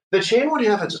 No. The chain would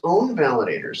have its own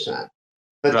validator set.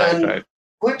 But then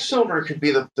Quicksilver could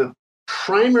be the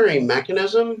primary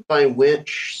mechanism by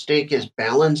which stake is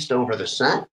balanced over the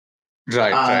set.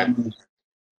 Right.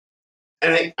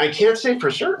 And I can't say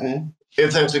for certain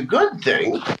if that's a good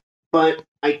thing, but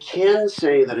I can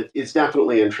say that it's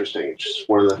definitely interesting. It's just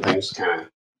one of the things kind of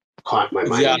caught my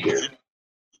mind here.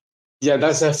 Yeah,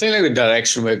 that's definitely the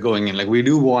direction we're going in. Like, we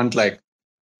do want, like,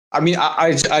 I mean,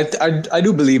 I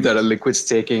do believe that a liquid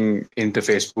staking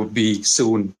interface would be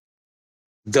soon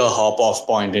the hop-off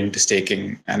point into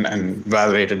staking and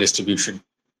validator distribution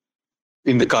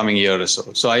in the coming year or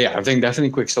so. So yeah, I think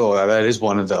definitely Quicksilver, that is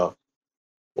one of the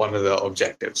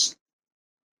objectives.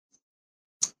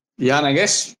 Yeah, and I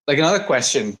guess like another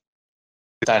question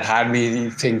that had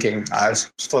me thinking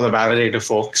as for the validator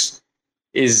folks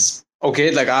is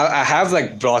okay, like I have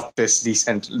like brought this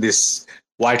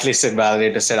whitelisted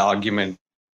validator set argument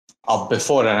up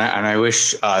before, and I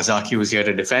wish Zaki was here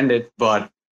to defend it. But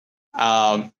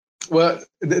well,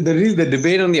 the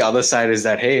debate on the other side is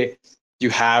that, hey, you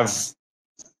have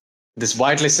this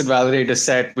whitelisted validator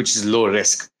set which is low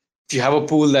risk. If you have a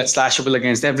pool that's slashable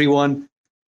against everyone,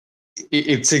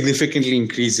 it significantly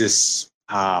increases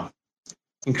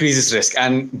risk.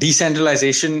 And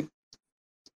decentralization,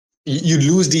 you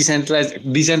lose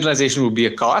decentralization would be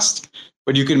a cost,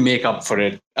 but you can make up for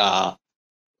it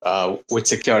with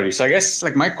security. So I guess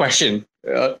like my question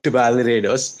to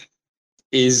validators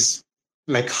is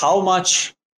like, how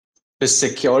much does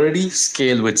security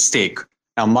scale with stake?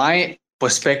 Now, my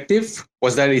perspective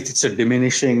was that it's a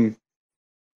diminishing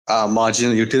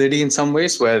marginal utility in some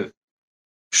ways, where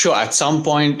sure, at some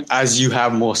point, as you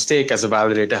have more stake, as a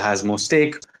validator has more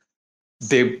stake,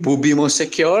 they would be more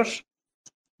secure,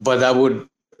 but that would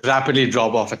rapidly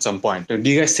drop off at some point. Do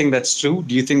you guys think that's true?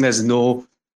 Do you think there's no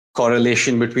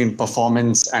correlation between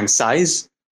performance and size?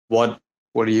 What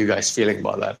are you guys feeling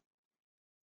about that?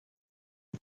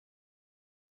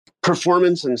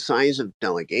 Performance and size of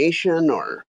delegation,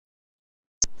 or?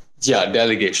 Yeah,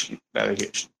 delegation. You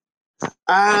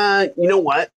know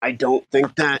what? I don't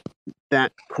think that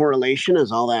correlation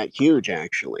is all that huge,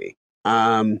 actually.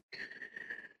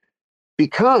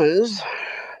 Because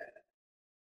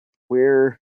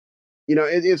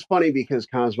it's funny because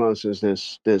Cosmos is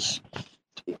this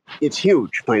it's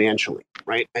huge financially,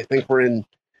 right? I think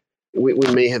we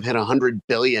may have hit $100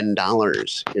 billion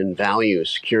in value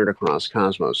secured across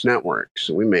Cosmos networks.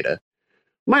 So we might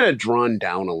have drawn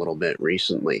down a little bit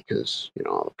recently because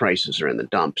all the prices are in the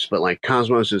dumps, but like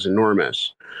Cosmos is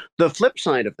enormous. The flip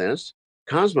side of this,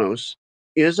 Cosmos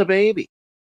is a baby,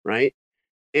 right?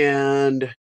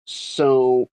 And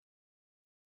so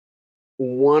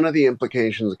one of the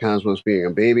implications of Cosmos being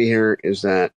a baby here is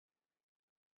that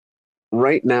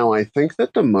right now, I think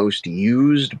that the most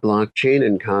used blockchain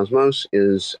in Cosmos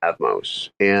is Evmos.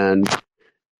 And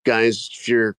guys, if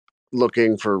you're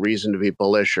looking for a reason to be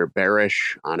bullish or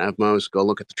bearish on Evmos, go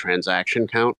look at the transaction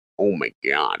count. Oh my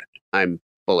God, I'm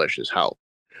bullish as hell.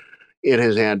 It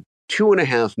has had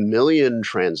 2.5 million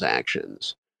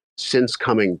transactions since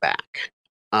coming back.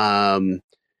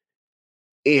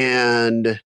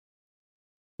 And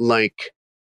like,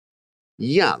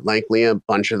 yeah, likely a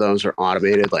bunch of those are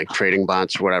automated, like trading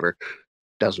bots or whatever.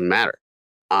 Doesn't matter.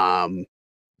 The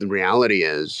reality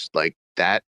is, like,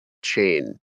 that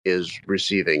chain is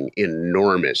receiving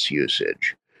enormous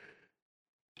usage.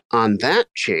 On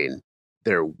that chain,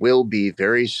 there will be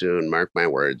very soon, mark my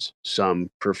words, some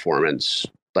performance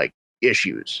like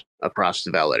issues across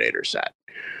the validator set.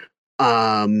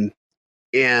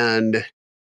 And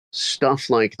stuff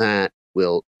like that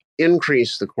will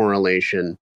increase the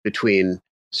correlation between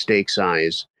stake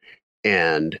size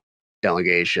and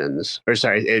delegations, or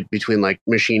sorry, between like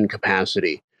machine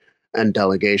capacity and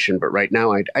delegation. But right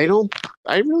now, I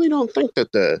really don't think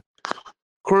that the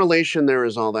correlation there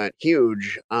is all that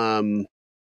huge.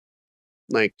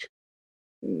 Like,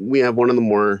 we have one of the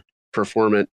more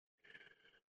performant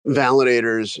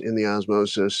validators in the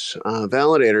osmosis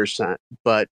validator set,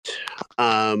 but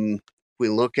we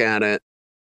look at it,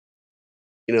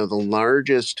 the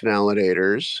largest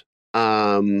validators,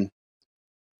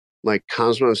 like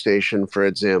Cosmos Station, for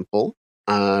example,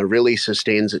 really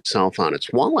sustains itself on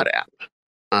its wallet app.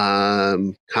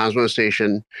 Cosmos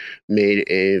Station made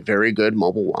a very good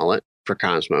mobile wallet for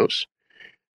Cosmos,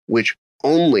 which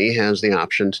only has the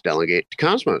option to delegate to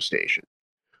Cosmos Station.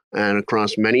 And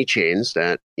across many chains,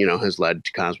 that has led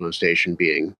to Cosmos Station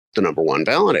being the number one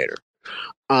validator.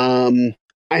 I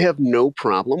have no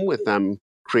problem with them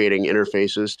creating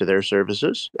interfaces to their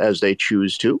services as they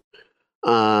choose to.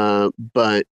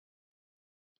 But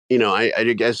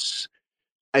I guess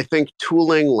I think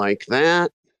tooling like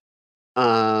that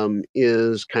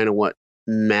is kind of what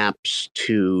maps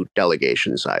to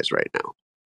delegation size right now.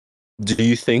 Do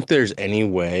you think there's any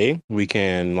way we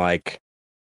can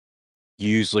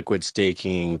use liquid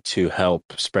staking to help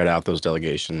spread out those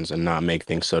delegations and not make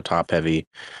things so top heavy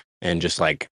and just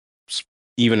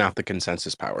even out the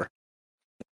consensus power?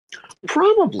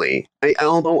 Probably.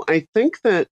 Although I think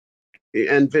that,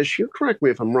 and Vish, you correct me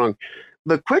if I'm wrong,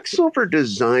 the Quicksilver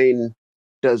design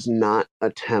does not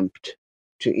attempt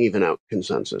to even out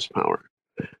consensus power.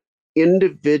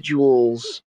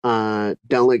 Individuals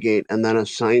delegate and then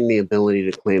assign the ability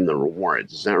to claim the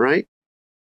rewards. Is that right?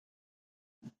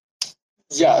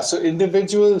 Yeah, so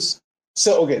individuals.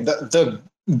 So, okay, the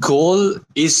goal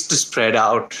is to spread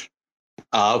out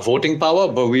voting power,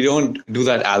 but we don't do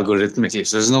that algorithmically.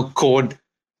 So there's no code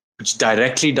which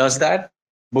directly does that.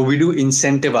 but we do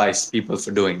incentivize people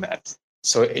for doing that.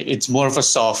 So it's more of a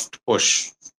soft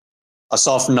push, a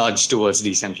soft nudge towards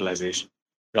decentralization,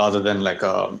 rather than like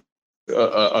a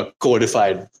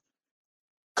codified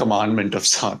commandment of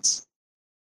sorts.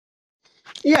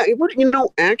 Yeah, it would,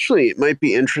 actually, it might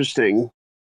be interesting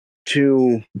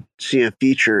to see a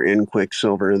feature in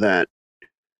Quicksilver that,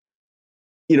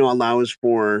 allows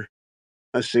for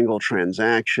a single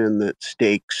transaction that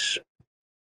stakes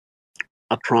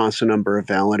across a number of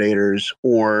validators,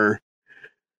 or,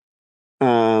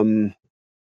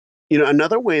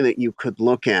 another way that you could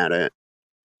look at it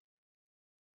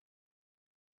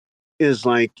is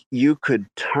like you could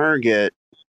target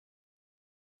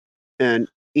an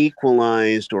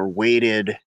equalized or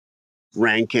weighted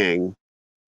ranking,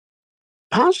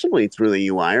 possibly through the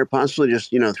UI or possibly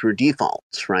just, through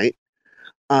defaults, right?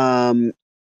 One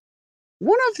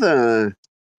of the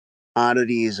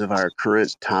oddities of our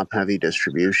current top-heavy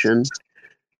distribution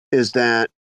is that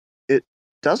it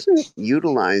doesn't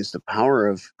utilize the power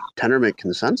of Tendermint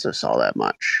consensus all that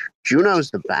much. Juno's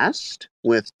the best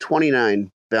with 29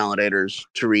 validators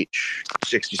to reach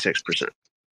 66%.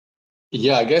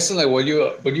 Yeah, I guess like what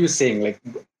you're saying, like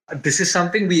this is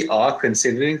something we are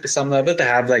considering to some level, to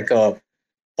have like a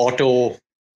auto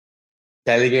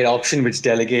delegate option which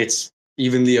delegates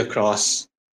evenly across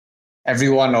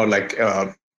everyone, or like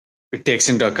it takes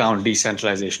into account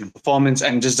decentralization and performance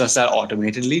and just does that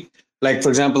automatedly. Like, for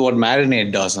example, what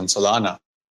Marinade does on Solana.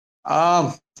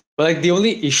 But like the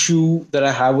only issue that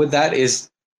I have with that is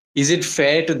it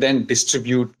fair to then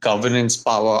distribute governance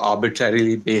power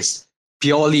arbitrarily based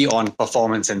purely on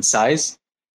performance and size?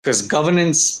 Because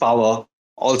governance power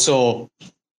also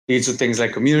leads to things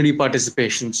like community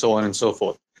participation, so on and so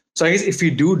forth. So I guess if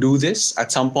you do this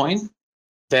at some point,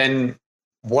 then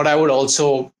what I would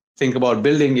also think about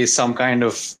building is some kind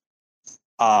of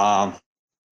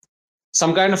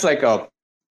like a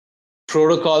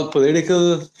protocol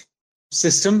political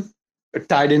system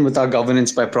tied in with our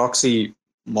governance by proxy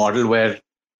model,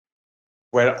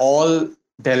 where all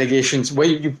delegations, where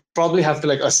you probably have to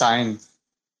like assign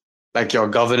like your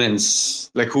governance,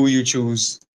 like who you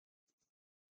choose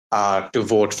to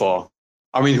vote for.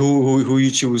 I mean, who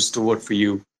you choose to vote for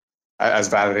you as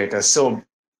validators. So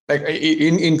like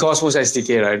in Cosmos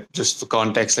SDK, right? Just for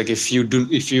context, like if you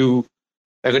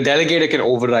like a delegator can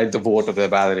override the vote of the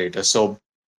validator. So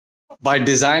by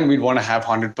design, we'd want to have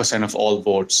 100% of all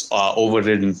votes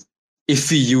overridden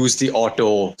if we use the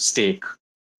auto stake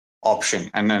option,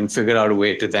 and then figure out a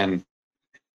way to then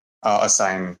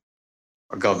assign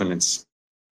a governance.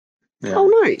 Yeah. Oh,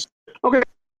 nice. Okay.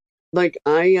 Like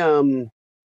having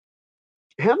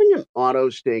an auto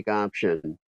stake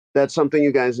option, that's something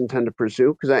you guys intend to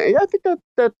pursue? Because I think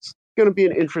that's going to be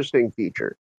an interesting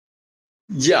feature.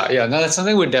 Yeah. No, that's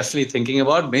something we're definitely thinking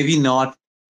about. Maybe not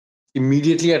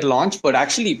immediately at launch, but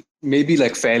actually maybe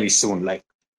like fairly soon, like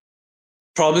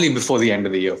probably before the end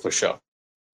of the year for sure.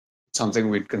 Something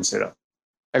we'd consider.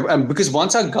 Because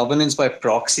once our governance by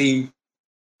proxy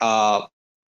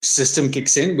system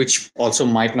kicks in, which also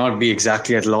might not be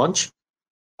exactly at launch,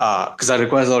 because that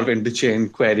requires a lot of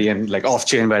interchain query and like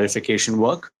off-chain verification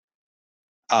work,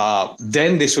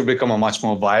 then this would become a much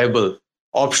more viable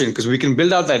option, because we can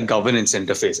build out that governance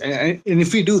interface. And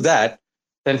if we do that,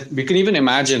 then we can even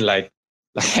imagine like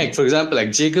for example,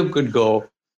 like Jacob could go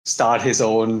start his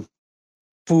own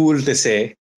pool to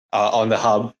say on the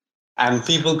hub, and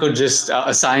people could just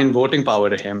assign voting power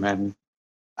to him. And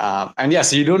yeah,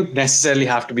 so you don't necessarily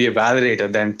have to be a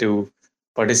validator then to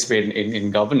participate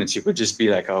in governance. You could just be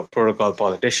like a protocol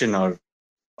politician or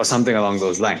something along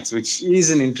those lines, which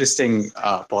is an interesting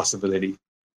possibility.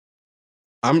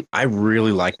 I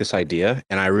really like this idea,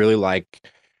 and I really like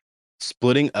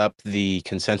splitting up the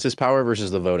consensus power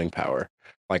versus the voting power.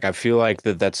 Like, I feel like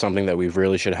that's something that we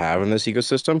really should have in this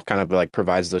ecosystem, kind of like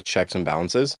provides the checks and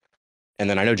balances. And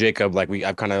then I know Jacob, like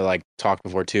I've kind of like talked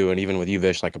before too, and even with you,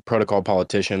 Vish, like a protocol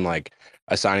politician, like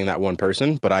assigning that one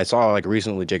person. But I saw like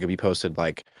recently, Jacob, you posted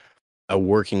like a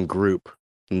working group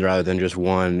rather than just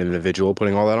one individual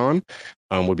putting all that on,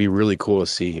 would be really cool to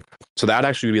see. So that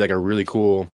actually would be like a really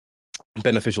cool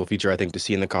beneficial feature, I think, to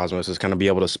see in the Cosmos, is kind of be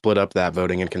able to split up that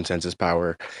voting and consensus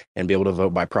power and be able to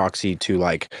vote by proxy to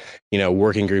like,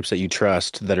 working groups that you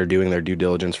trust that are doing their due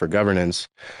diligence for governance,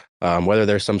 whether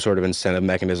there's some sort of incentive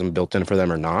mechanism built in for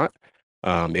them or not.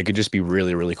 It could just be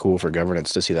really, really cool for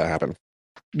governance to see that happen.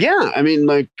 Yeah, I mean,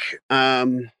 like,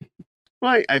 well,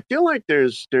 I feel like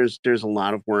there's a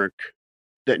lot of work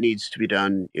that needs to be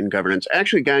done in governance.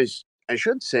 Actually, guys, I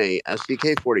should say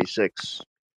SDK 46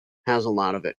 has a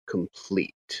lot of it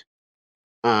complete.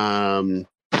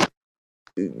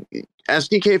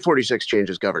 SDK 46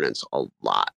 changes governance a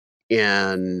lot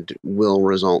and will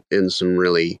result in some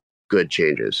really good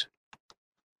changes.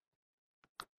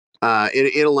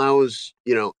 It allows,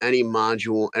 any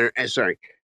module,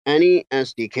 any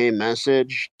SDK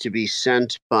message to be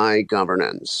sent by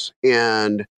governance.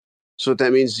 And so what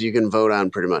that means is you can vote on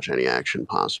pretty much any action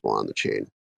possible on the chain.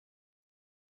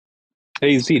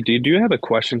 Hey Z, do you have a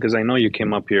question? Because I know you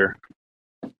came up here.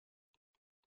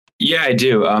 Yeah, I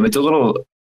do. It's a little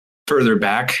further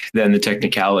back than the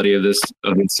technicality of this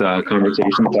conversation, so I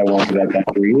wanted to let that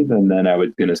breathe, and then I was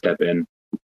going to step in.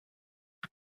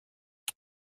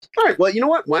 All right. Well, you know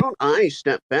what? Why don't I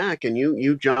step back and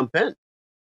you jump in?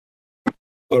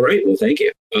 All right. Well, thank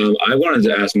you. I wanted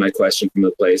to ask my question from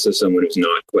the place of someone who's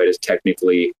not quite as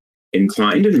technically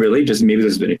inclined, and really just maybe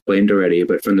this has been explained already,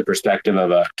 but from the perspective of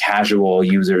a casual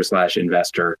user /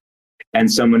 investor and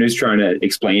someone who's trying to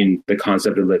explain the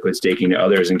concept of liquid staking to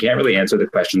others and can't really answer the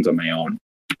questions on my own.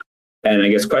 And I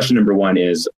guess question number one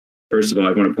is, first of all,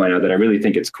 I want to point out that I really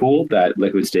think it's cool that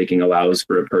liquid staking allows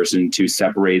for a person to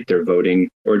separate their voting,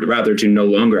 or rather to no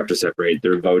longer have to separate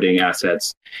their voting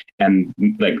assets and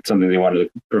like something they want to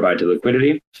provide to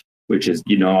liquidity, which is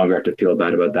you no longer have to feel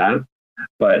bad about that.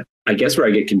 But I guess where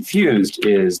I get confused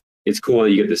is it's cool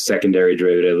that you get the secondary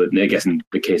derivative, I guess in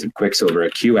the case of Quicksilver, a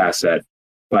Q asset.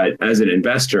 But as an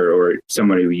investor or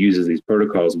someone who uses these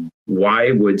protocols,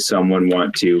 why would someone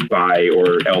want to buy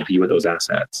or LP with those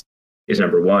assets? Is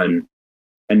number one.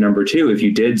 And number two, if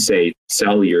you did say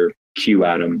sell your Q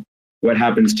atom, what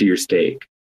happens to your stake?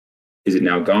 Is it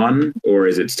now gone, or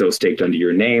is it still staked under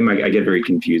your name? I get very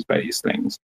confused by these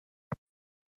things.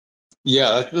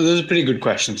 Yeah, those are pretty good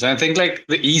questions. And I think like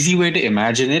the easy way to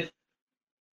imagine it,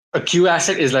 a Q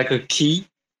asset is like a key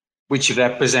which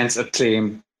represents a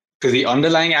claim to the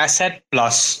underlying asset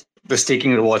plus the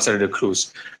staking rewards that it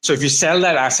accrues. So if you sell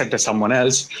that asset to someone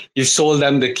else, you sold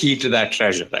them the key to that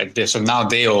treasure, right? So now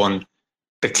they own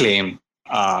the claim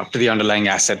to the underlying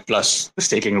asset plus the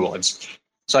staking rewards.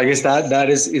 So I guess that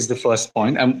is the first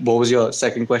point. And what was your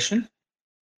second question?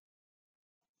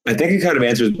 I think it kind of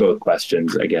answers both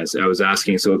questions, I guess. I was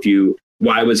asking, so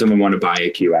why would someone want to buy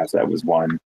a Q asset was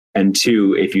one. And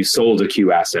two, if you sold a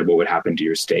Q asset, what would happen to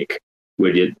your stake?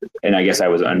 And I guess I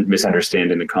was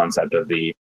misunderstanding the concept of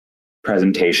the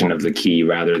presentation of the key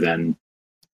rather than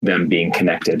them being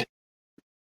connected.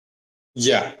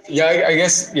 Yeah. I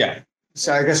guess.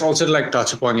 So I guess also to like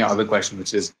touch upon your other question,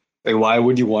 which is like, why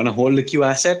would you want to hold the Q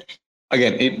asset?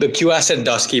 Again, the Q asset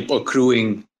does keep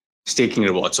accruing staking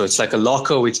rewards. So it's like a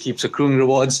locker which keeps accruing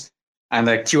rewards, and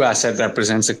the Q asset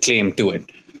represents a claim to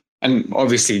it. And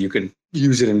obviously you can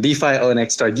use it in DeFi, earn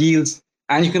extra yields.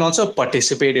 And you can also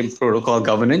participate in protocol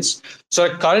governance. So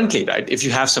currently, right, if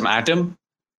you have some atom,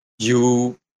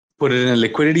 you put it in a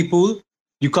liquidity pool,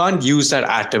 you can't use that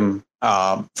atom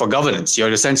for governance.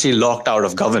 You're essentially locked out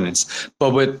of governance.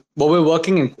 But with what we're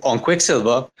working on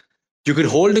Quicksilver, you could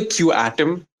hold a Q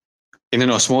atom in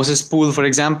an osmosis pool, for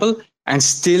example, and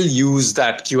still use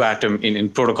that Q atom in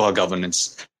protocol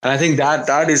governance. And I think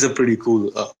that is a pretty cool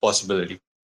possibility.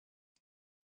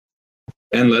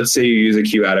 And let's say you use a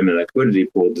Q atom in a liquidity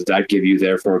pool. Does that give you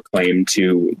therefore a claim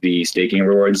to the staking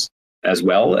rewards as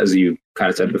well, as you kind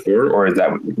of said before, or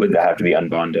would that have to be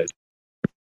unbonded?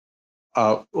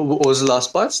 What was the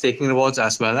last part? Staking rewards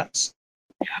as well as?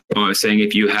 I was saying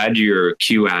if you had your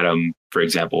Q atom, for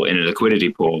example, in a liquidity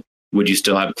pool, would you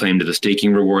still have a claim to the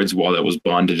staking rewards while it was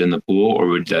bonded in the pool, or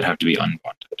would that have to be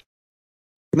unbonded?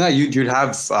 No, you'd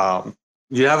have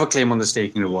a claim on the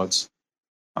staking rewards.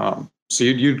 So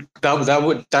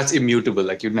that's immutable.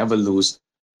 Like you'd never lose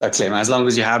that claim as long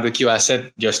as you have the Q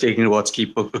asset. Your staking rewards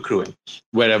keep accruing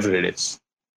wherever it is.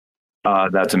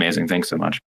 That's amazing. Thanks so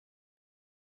much.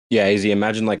 Yeah, easy.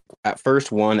 Imagine like at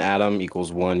first one atom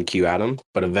equals one Q atom,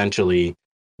 but eventually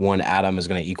one atom is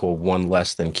going to equal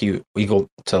equal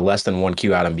to less than one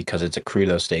Q atom because it's accrued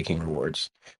those staking rewards.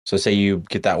 So say you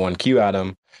get that one Q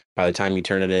atom, by the time you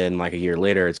turn it in like a year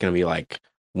later, it's going to be like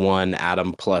one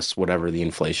atom plus whatever the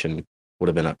inflation would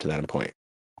have been up to that point.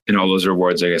 And all those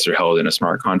rewards, I guess, are held in a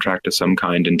smart contract of some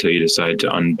kind until you decide to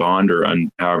unbond or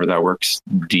however that works,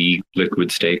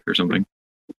 de-liquid stake or something.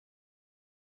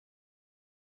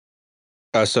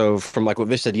 So from like what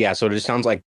Vish said, yeah, so it just sounds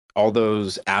like all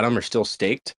those atom are still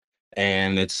staked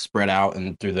and it's spread out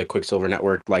and through the Quicksilver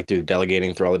network, like through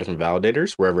delegating through all the different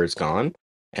validators wherever it's gone.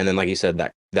 And then, like you said,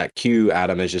 that Q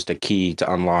atom is just a key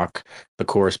to unlock the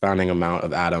corresponding amount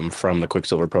of atom from the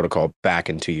Quicksilver protocol back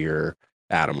into your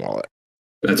atom wallet.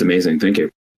 That's amazing. Thank you.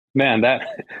 Man,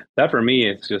 that for me,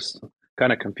 it's just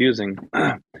kind of confusing.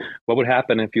 What would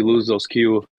happen if you lose those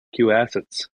Q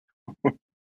assets?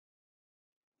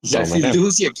 Yeah, Oh, if my you God.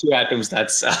 lose your Q atoms,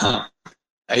 that's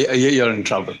you're in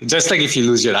trouble. Just like if you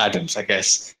lose your atoms, I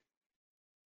guess.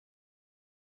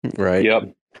 Right.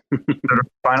 Yep. To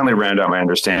finally round out my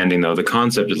understanding, though, the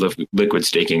concept of liquid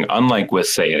staking, unlike with,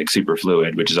 say, like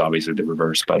superfluid, which is obviously the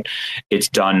reverse, but it's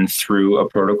done through a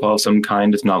protocol of some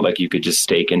kind. It's not like you could just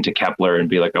stake into Kepler and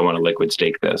be like, I want to liquid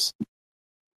stake this.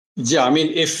 Yeah, I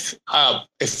mean, if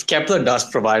Kepler does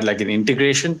provide like an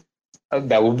integration,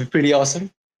 that would be pretty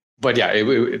awesome. But yeah,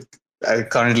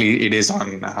 currently it is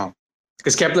on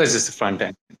because Kepler is just the front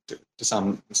end to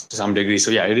some degree.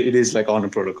 So yeah, it is like on a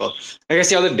protocol. I guess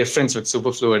the other difference with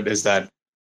Superfluid is that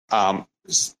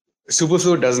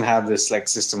Superfluid doesn't have this like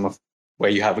system of where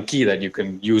you have a key that you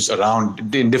can use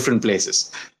around in different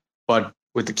places. But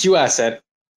with the Q asset,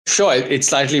 sure, it's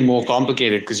slightly more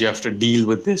complicated because you have to deal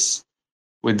with this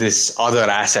other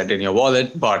asset in your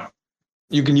wallet, but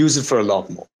you can use it for a lot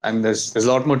more, and there's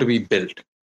a lot more to be built.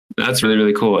 That's really,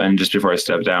 really cool. And just before I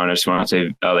step down, I just want to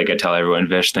say, I tell everyone,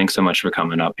 Vish, thanks so much for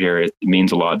coming up here. It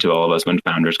means a lot to all of us when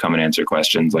founders come and answer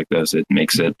questions like this. It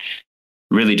makes it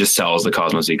really just sells the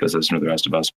Cosmos ecosystem to the rest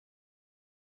of us.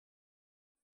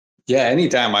 Yeah,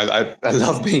 anytime. I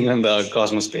love being on the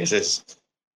Cosmos Spaces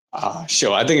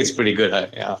show. I think it's pretty good.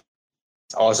 Yeah,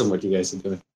 it's awesome what you guys are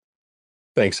doing.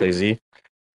 Thanks, AZ.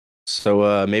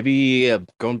 So maybe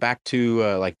going back to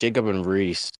like Jacob and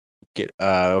Reese, get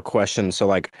a question. So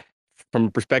like from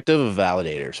a perspective of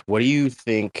validators, what do you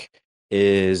think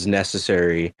is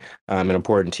necessary and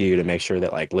important to you to make sure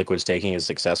that like liquid staking is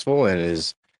successful and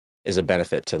is a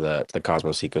benefit to the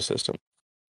Cosmos ecosystem?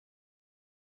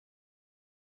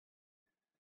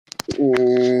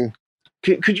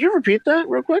 Could you repeat that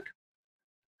real quick?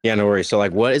 Yeah, no worries. So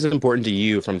like what is important to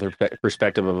you from the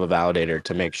perspective of a validator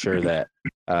to make sure that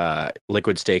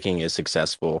liquid staking is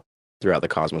successful throughout the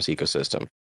Cosmos ecosystem?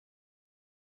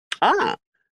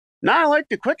 Now I like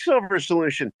the Quicksilver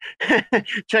solution.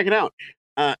 Check it out.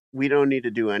 We don't need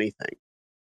to do anything.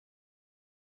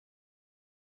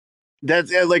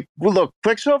 That's like, well, look,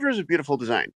 Quicksilver is a beautiful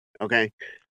design. Okay.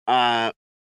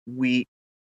 We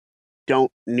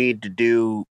don't need to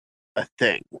do a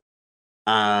thing.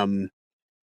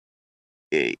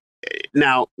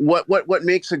 Now, what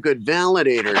makes a good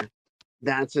validator?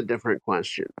 That's a different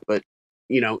question. But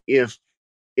if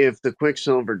the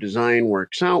Quicksilver design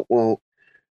works out, well,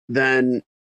 then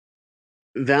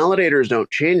validators don't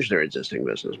change their existing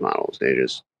business models. They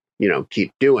just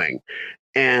keep doing.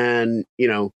 And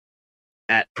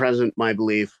at present, my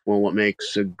belief, well, what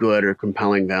makes a good or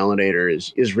compelling validator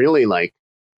is really like,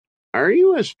 are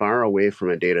you as far away from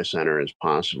a data center as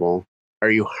possible?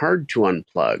 Are you hard to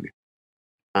unplug?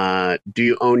 Do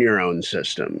you own your own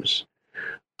systems?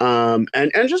 And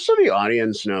just so the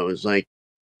audience knows, like,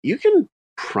 you can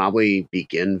probably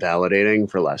begin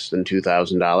validating for less than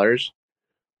 $2,000.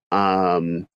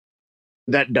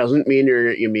 That doesn't mean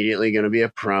you're immediately going to be a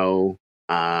pro.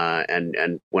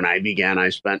 And when I began, I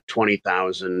spent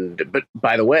 20,000. But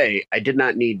by the way, I did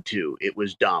not need to. It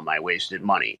was dumb. I wasted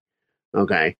money.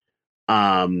 Okay.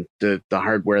 The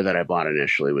hardware that I bought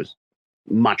initially was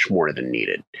much more than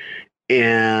needed,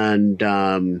 and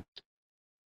I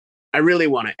really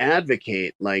want to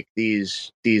advocate like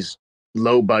these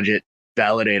low budget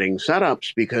validating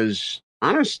setups because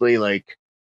honestly, like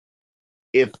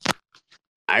if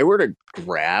I were to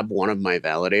grab one of my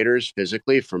validators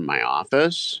physically from my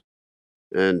office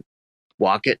and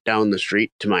walk it down the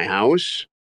street to my house,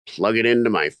 plug it into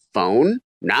my phone,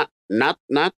 not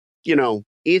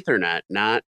Ethernet,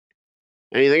 not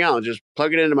anything else, just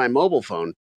plug it into my mobile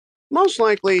phone, most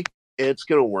likely it's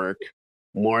going to work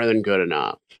more than good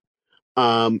enough.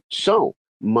 So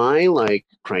my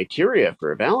criteria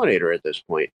for a validator at this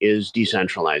point is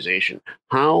decentralization.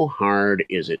 How hard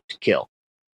is it to kill?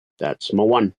 That's my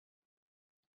one.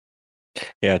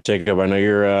 Yeah, Jacob, I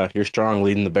know you're strong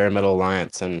leading the Bare Metal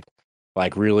Alliance and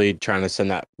like really trying to send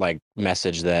that like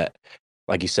message that,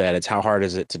 like you said, it's how hard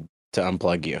is it to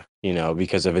unplug you,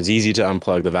 because if it's easy to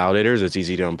unplug the validators, it's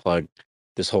easy to unplug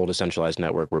this whole decentralized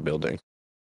network we're building.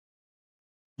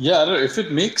 Yeah, I don't know, if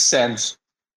it makes sense,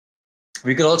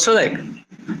 we could also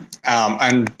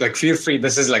and like feel free.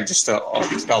 This is like just a off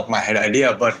the top of my head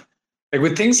idea, but like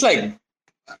with things like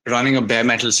running a bare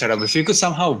metal setup, if you could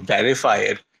somehow verify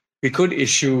it, we could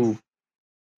issue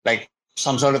like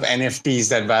some sort of NFTs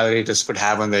that validators could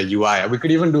have on their UI. We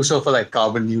could even do so for like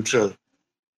carbon neutral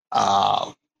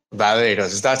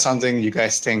validators. Is that something you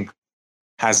guys think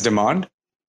has demand?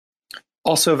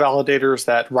 Also, validators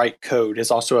that write code is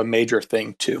also a major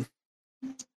thing too.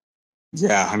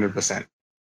 Yeah, 100%.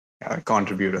 Yeah,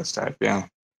 contributors type. Yeah.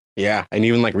 Yeah, and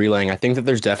even like relaying, I think that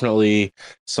there's definitely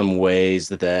some ways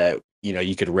that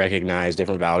you could recognize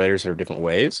different validators or different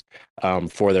ways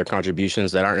for their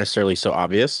contributions that aren't necessarily so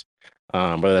obvious,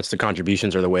 whether that's the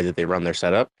contributions or the way that they run their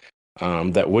setup.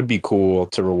 That would be cool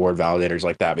to reward validators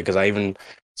like that, because I even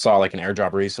saw like an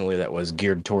airdrop recently that was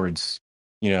geared towards,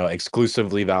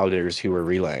 exclusively validators who were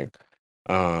relaying.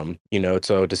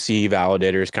 So to see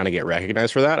validators kind of get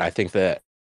recognized for that, I think that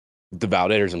the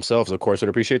validators themselves, of course, would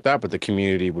appreciate that, but the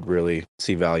community would really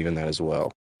see value in that as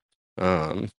well.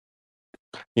 Um,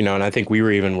 and I think we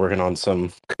were even working on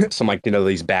some like,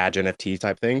 these badge NFT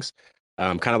type things,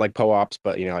 kind of like POOPs,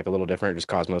 but like a little different, just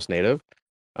Cosmos native,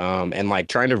 and like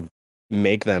trying to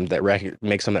make them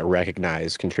make some that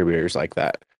recognize contributors like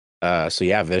that. So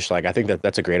yeah, Vish, like I think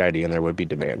that's a great idea, and there would be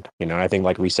demand. I think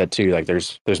like we said too, like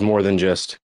there's more than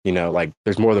just like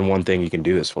there's more than one thing you can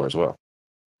do this for as well.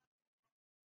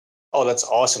 Oh, that's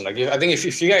awesome! Like, I think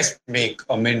if you guys make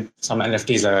or mint some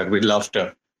NFTs, we'd love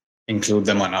to include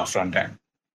them on our front end.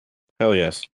 Hell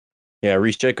yes. Yeah,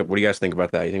 Reese, Jacob, what do you guys think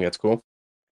about that? You think that's cool?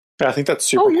 Yeah, I think that's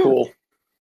super cool.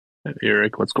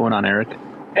 Eric, what's going on, Eric?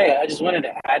 Hey, I just wanted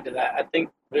to add to that. I think,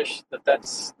 Vish,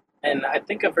 that's, and I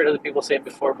think I've heard other people say it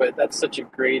before, but that's such a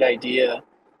great idea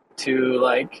to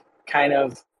like kind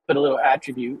of put a little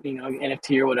attribute,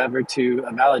 NFT or whatever, to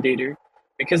a validator,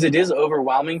 because it is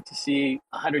overwhelming to see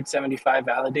 175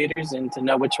 validators and to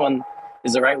know which one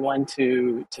is the right one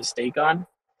to stake on.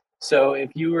 So if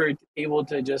you were able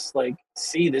to just like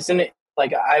see this, and it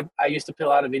like I used to play a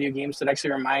lot of video games, so it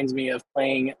actually reminds me of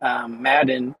playing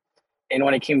Madden. And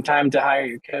when it came time to hire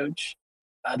your coach,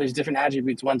 there's different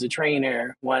attributes. One's a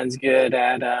trainer, one's good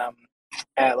at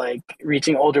like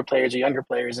reaching older players or younger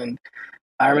players. And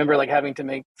I remember like having to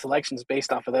make selections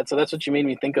based off of that. So that's what you made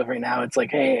me think of right now. It's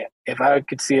like, hey, if I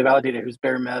could see a validator who's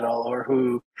bare metal or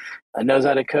who knows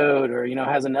how to code or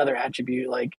has another attribute,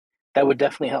 like that would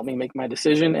definitely help me make my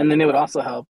decision. And then it would also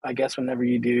help, I guess, whenever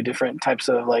you do different types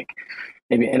of like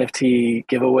maybe NFT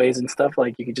giveaways and stuff,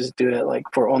 like you could just do it like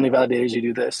for only validators, you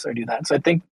do this or do that. So I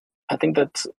think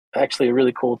that's actually a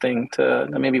really cool thing to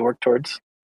maybe work towards.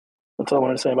 That's all I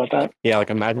wanted to say about that. Yeah, like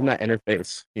imagine that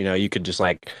interface. You could just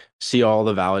like see all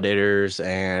the validators,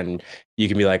 and you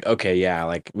can be like, okay, yeah,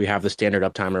 like we have the standard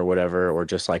uptime or whatever, or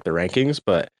just like the rankings,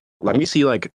 but let me see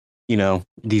like,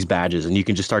 these badges, and you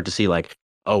can just start to see like,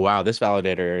 oh wow, this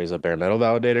validator is a bare metal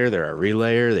validator, they're a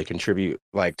relayer, they contribute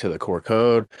like to the core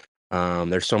code.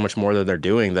 There's so much more that they're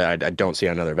doing that I don't see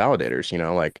on other validators,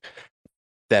 like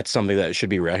that's something that should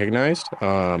be recognized.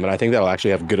 And I think that'll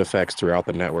actually have good effects throughout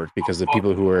the network, because the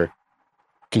people who are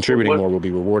contributing more will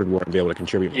be rewarded more and be able to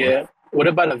contribute more. Yeah. What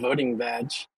about a voting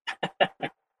badge?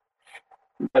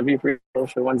 That'd be pretty cool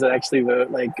for ones that actually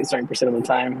vote like a certain percent of the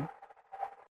time.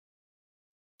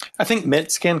 I think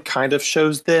MintScan kind of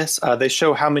shows this. They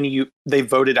show how many they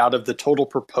voted out of the total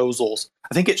proposals.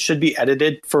 I think it should be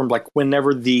edited from like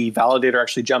whenever the validator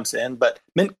actually jumps in, but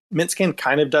MintScan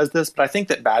kind of does this, but I think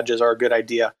that badges are a good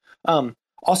idea.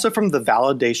 Also from the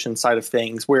validation side of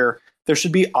things, where there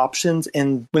should be options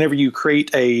in whenever you create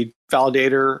a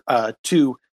validator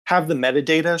to have the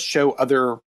metadata show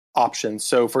other options.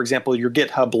 So for example, your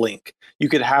GitHub link, you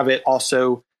could have it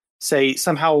also say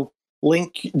somehow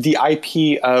link the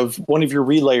IP of one of your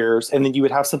relayers, and then you would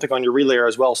have something on your relayer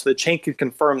as well, so the chain can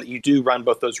confirm that you do run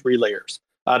both those relayers.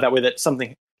 That way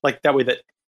that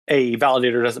a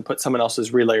validator doesn't put someone else's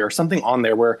relayer or something on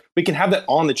there, where we can have that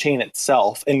on the chain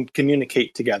itself and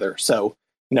communicate together. So,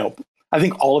 I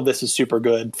think all of this is super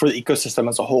good for the ecosystem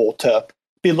as a whole to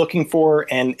be looking for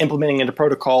and implementing into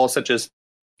protocols such as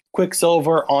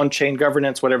Quicksilver, on-chain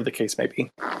governance, whatever the case may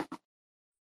be.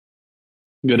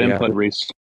 Good input, Reese.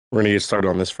 We're gonna get started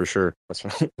on this for sure.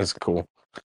 That's cool.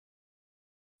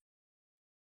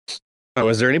 Oh,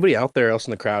 is there anybody out there else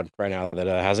in the crowd right now that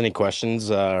has any questions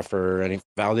for any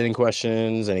validating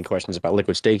questions, any questions about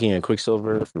liquid staking and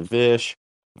Quicksilver for Vish?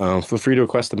 Feel free to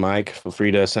request the mic. Feel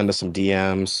free to send us some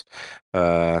DMs,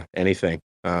 anything.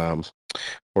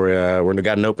 We've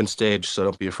got an open stage, so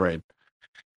don't be afraid.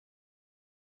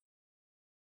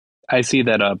 I see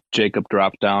that Jacob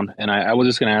dropped down, and I was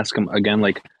just going to ask him again,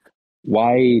 like,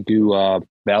 why do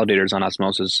validators on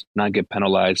Osmosis not get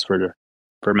penalized for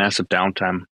massive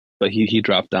downtime? But he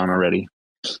dropped down already.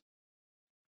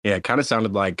 Yeah, it kind of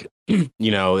sounded like, it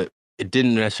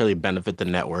didn't necessarily benefit the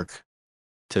network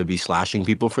to be slashing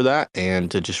people for that, and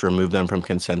to just remove them from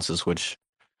consensus, which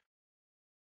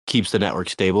keeps the network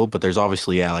stable. But there's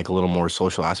obviously, like a little more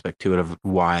social aspect to it of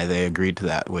why they agreed to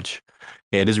that, which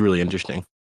it is really interesting.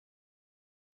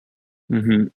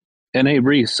 Mm-hmm. And hey,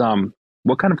 Reese,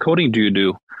 what kind of coding do you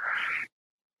do?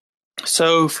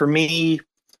 So for me,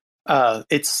 I'm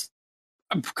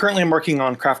working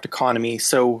on Craft Economy.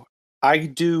 So I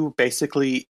do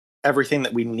basically everything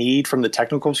that we need from the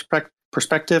technical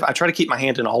perspective. I try to keep my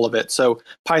hand in all of it. So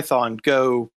Python,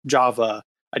 Go, Java.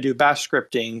 I do Bash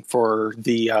scripting for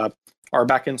the our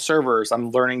backend servers.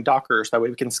 I'm learning Docker, so that way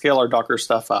we can scale our Docker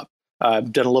stuff up.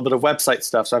 I've done a little bit of website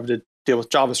stuff, so I have to deal with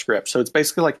JavaScript. So it's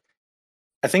basically like,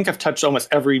 I think I've touched almost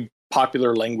every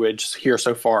popular language here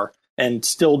so far, and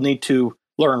still need to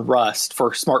learn Rust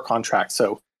for smart contracts.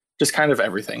 So just kind of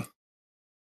everything.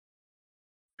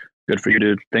 Good for you,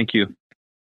 dude. Thank you.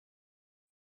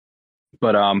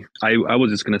 But I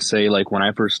was just gonna say, like, when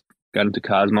I first got into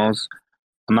Cosmos,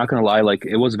 I'm not gonna lie, like,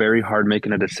 it was very hard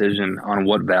making a decision on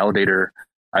what validator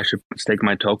I should stake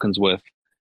my tokens with.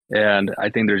 And I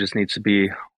think there just needs to be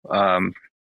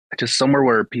just somewhere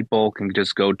where people can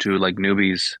just go to, like,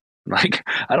 newbies. Like,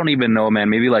 I don't even know, man.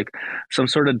 Maybe like some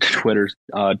sort of Twitter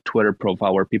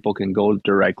profile where people can go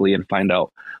directly and find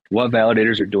out what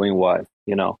validators are doing what.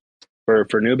 You know, for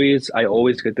newbies, I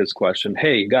always get this question: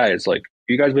 "Hey guys, like,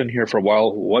 you guys been here for a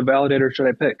while. What validator should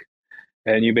I pick?"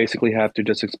 And you basically have to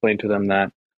just explain to them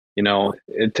that, you know,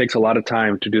 it takes a lot of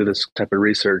time to do this type of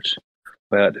research,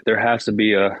 but there has to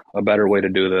be a better way to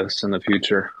do this in the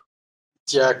future.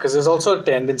 Yeah, because there's also a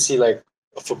tendency, like,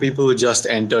 for people who just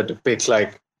enter to pick,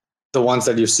 like, the ones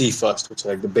that you see first, which are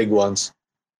like the big ones.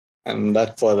 And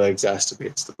that further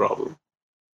exacerbates the problem.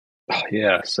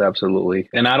 Yes, absolutely.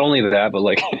 And not only that, but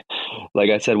like like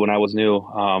I said, when I was new,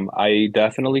 I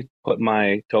definitely put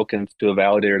my tokens to a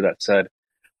validator that said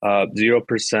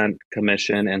 0%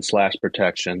 commission and /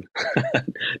 protection,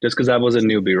 just because I was a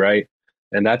newbie, right?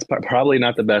 And that's probably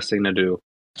not the best thing to do.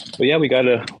 But yeah, we got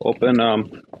an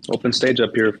open stage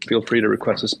up here. Feel free to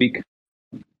request to speak.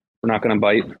 We're not going to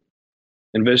bite.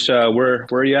 And Vish, where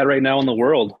are you at right now in the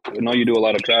world? I know you do a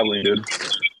lot of traveling, dude.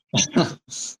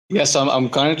 Yes, I'm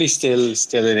currently still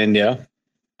in India.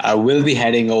 I will be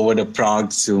heading over to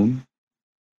Prague soon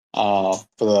for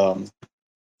the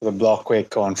Blockquake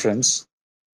conference.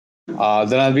 Then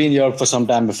I'll be in Europe for some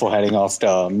time before heading off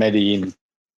to Medellin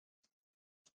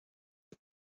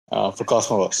for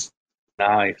Cosmos.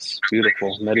 Nice,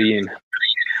 beautiful, Medellin.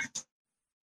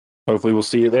 Hopefully we'll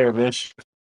see you there, Vish.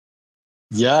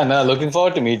 Yeah, no, looking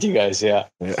forward to meet you guys. Yeah.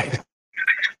 All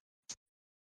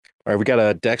right, we got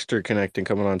a Dexter connecting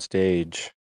coming on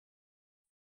stage.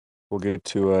 We'll get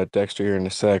to Dexter here in a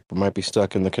sec, but might be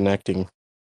stuck in the connecting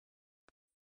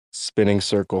spinning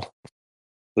circle.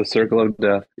 The circle of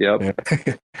death. Yep. Yeah.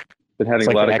 Been having It's a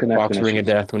like lot the of connection Xbox Ring of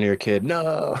issues. Death when you're a kid.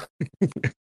 No.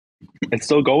 It's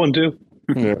still going too.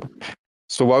 Yeah.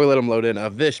 So while we let them load in,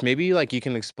 Vish, maybe like you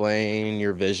can explain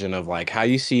your vision of like how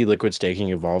you see liquid staking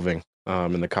evolving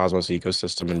in the Cosmos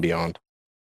ecosystem and beyond.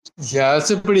 Yeah,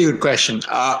 that's a pretty good question.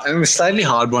 And a slightly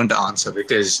hard one to answer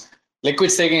because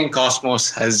liquid staking in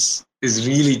Cosmos is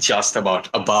really just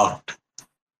about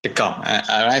to come. And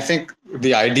I think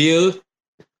the ideal,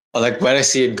 or like where I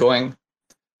see it going,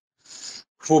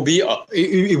 will be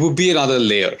it would be another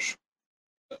layer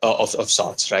of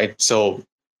sorts, right? So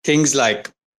things like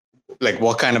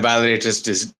what kind of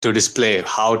validators to display,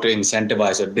 how to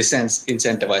incentivize or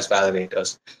disincentivize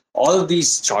validators. All of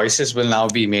these choices will now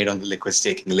be made on the liquid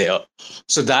staking layer.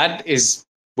 So that is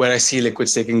where I see liquid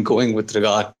staking going with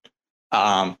regards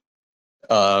to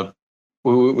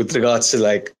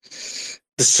like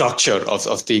the structure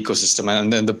of the ecosystem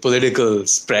and then the political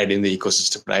spread in the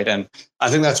ecosystem, right? And I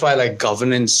think that's why like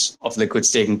governance of liquid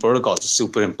staking protocols is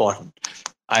super important.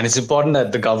 And it's important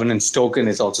that the governance token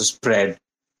is also spread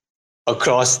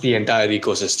across the entire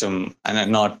ecosystem and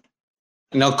not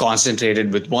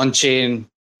concentrated with one chain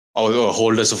or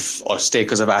holders of or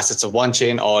stakers of assets of one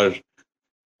chain or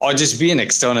just be an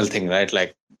external thing, right?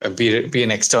 Like be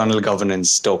an external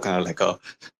governance token or like a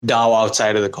DAO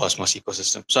outside of the Cosmos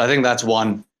ecosystem. So I think that's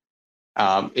one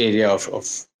area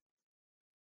of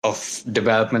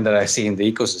development that I see in the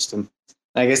ecosystem.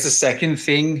 I guess the second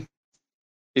thing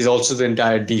is also the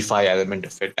entire DeFi element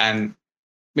of it. And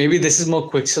maybe this is more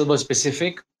Quicksilver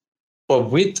specific, but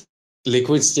with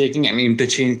liquid staking and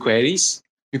interchain queries,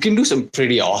 you can do some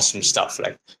pretty awesome stuff.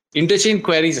 Like interchain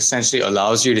queries essentially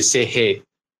allows you to say, hey,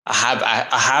 I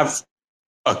have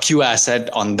a Q asset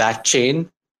on that chain,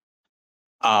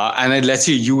 and it lets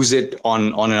you use it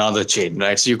on another chain,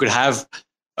 right? So you could have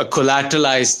a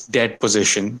collateralized debt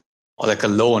position or like a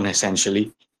loan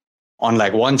essentially on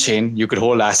like one chain. You could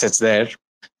hold assets there,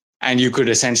 and you could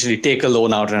essentially take a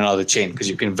loan out on another chain because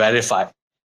you can verify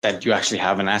that you actually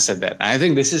have an asset there. And I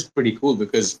think this is pretty cool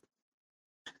because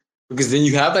then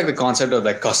you have like the concept of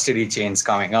like custody chains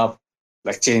coming up,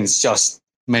 like chains just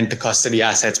meant to custody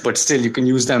assets, but still you can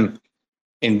use them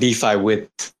in DeFi with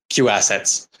Q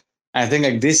assets. And I think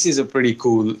like this is a pretty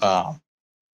cool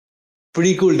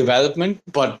development,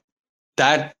 but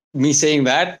that me saying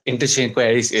that interchain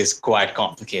queries is quite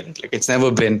complicated. Like it's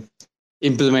never been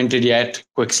implemented yet.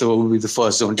 Quicksilver will be the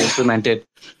first zone to implement it.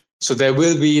 So there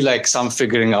will be like some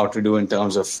figuring out to do in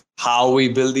terms of how we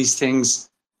build these things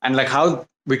and like how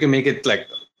we can make it like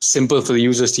simple for the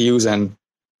users to use. And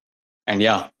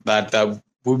yeah, that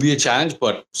would be a challenge,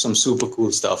 but some super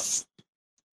cool stuff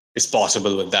is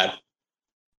possible with that.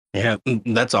 Yeah,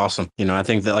 that's awesome. I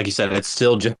think that, like you said, it's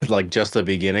still just the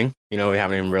beginning. We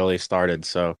haven't even really started,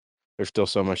 so there's still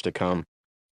so much to come.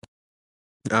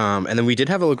 And then we did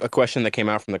have a question that came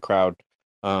out from the crowd.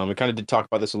 We kind of did talk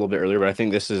about this a little bit earlier, but I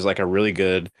think this is like a really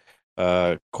good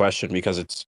question because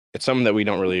it's something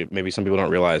that maybe some people don't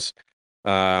realize.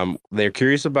 They're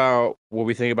curious about what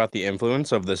we think about the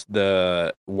influence of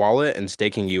the wallet and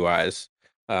staking UIs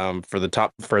for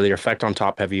the effect on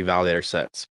top-heavy validator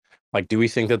sets. Like, do we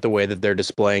think that the way that they're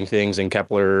displaying things in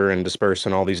Kepler and Disperse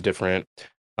and all these different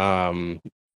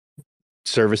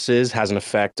services has an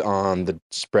effect on the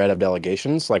spread of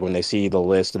delegations? Like when they see the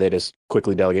list, they just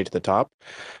quickly delegate to the top.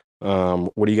 How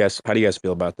do you guys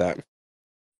feel about that?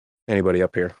 Anybody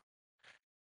up here?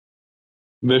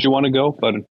 Vish, you want to go?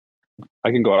 But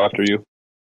I can go after you.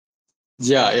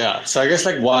 Yeah. So I guess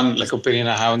like one like opinion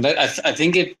I have on that,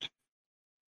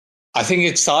 I think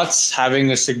it starts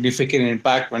having a significant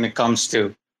impact when it comes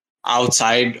to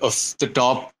outside of the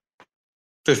top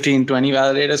 15, 20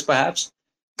 validators, perhaps.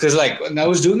 Because like when I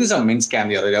was doing this on Mintscan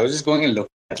the other day, I was just going and looking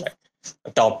at like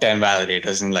the top 10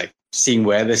 validators and like seeing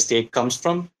where the stake comes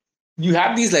from. You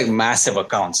have these like massive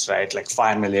accounts, right? Like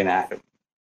 5 million Atom,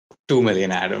 2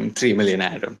 million Atom, 3 million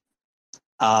Atom.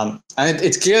 And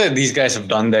it's clear that these guys have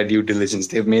done their due diligence.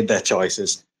 They've made their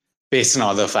choices based on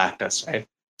other factors, right?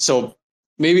 So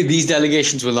maybe these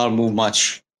delegations will not move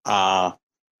much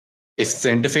if the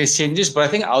interface changes. But I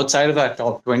think outside of that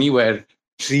top 20, where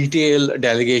retail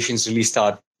delegations really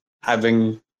start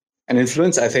having an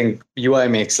influence, I think UI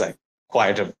makes like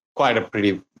quite a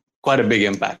big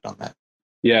impact on that.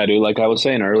 Yeah, dude. Like I was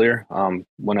saying earlier,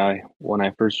 when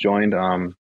I first joined,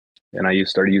 and I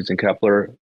started using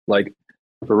Kepler, like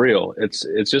for real, it's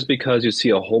just because you see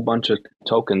a whole bunch of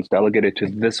tokens delegated to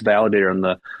this validator in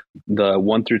the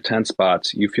 1 through 10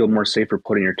 spots, you feel more safer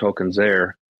putting your tokens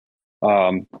there.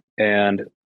 And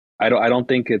I don't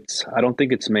think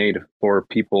it's made for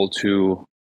people to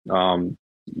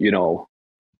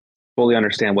fully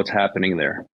understand what's happening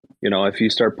there. If you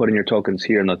start putting your tokens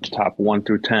here in the top 1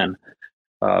 through 10,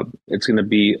 it's going to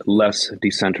be less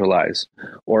decentralized.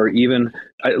 Or even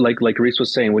like Reese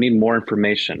was saying, we need more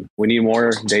information. We need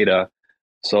more data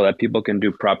so that people can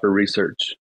do proper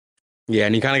research. Yeah,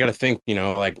 and you kind of got to think,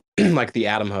 like like the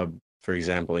Atom Hub, for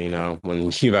example,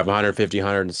 when you have 150,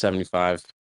 175,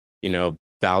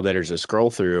 validators to scroll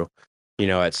through,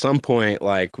 at some point,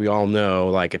 like we all know,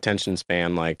 like attention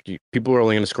span, like people are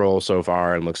only going to scroll so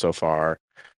far and look so far.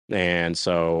 And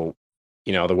so,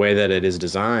 the way that it is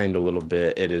designed a little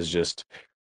bit, it is just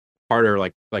harder,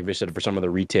 like Vish said, for some of the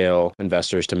retail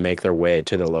investors to make their way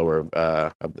to the lower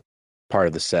part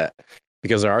of the set,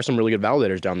 because there are some really good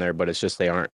validators down there, but it's just they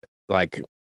aren't like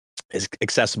as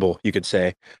accessible, you could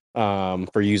say,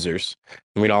 for users.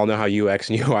 And we all know how UX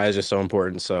and UI is just so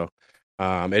important. So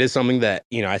it is something that,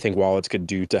 I think wallets could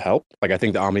do to help. Like I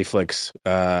think the OmniFlix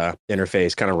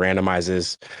interface kind of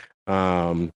randomizes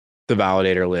the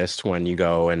validator list when you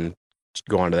go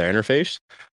onto their interface.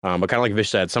 But kind of like Vish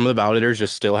said, some of the validators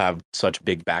just still have such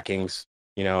big backings,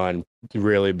 and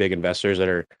really big investors that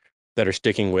are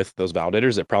sticking with those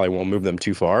validators that probably won't move them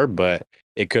too far, but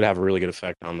it could have a really good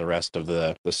effect on the rest of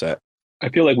the set. I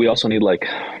feel like we also need like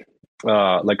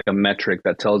a metric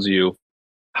that tells you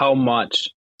how much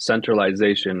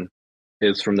centralization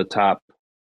is from the top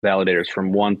validators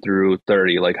from 1 through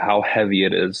 30, like how heavy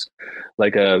it is,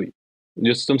 like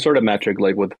just some sort of metric,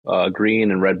 like with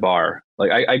green and red bar.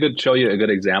 Like I could show you a good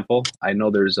example. I know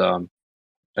there's an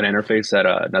interface that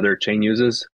another chain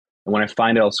uses, and when I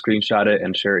find it, I'll screenshot it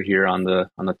and share it here on the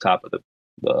top of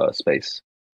the space.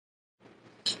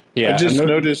 Yeah, I just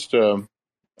noticed.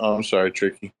 I'm sorry,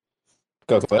 Tricky.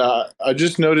 I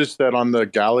just noticed that on the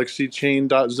Galaxy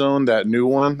Chain.zone, that new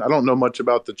one, I don't know much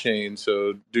about the chain,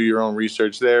 so do your own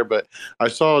research there. But I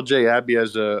saw Jay Abbey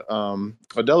as a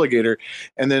delegator,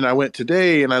 and then I went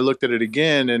today and I looked at it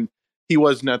again, and he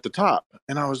wasn't at the top.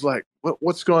 And I was like,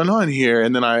 what's going on here?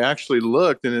 And then I actually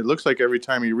looked, and it looks like every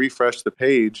time you refresh the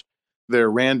page,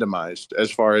 they're randomized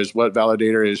as far as what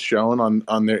validator is shown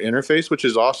on their interface, which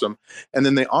is awesome. And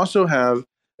then they also have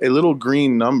a little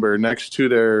green number next to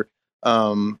their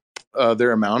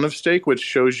amount of stake, which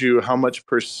shows you how much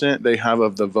percent they have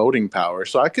of the voting power.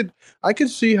 So I could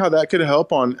see how that could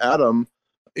help on Atom.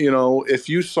 If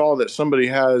you saw that somebody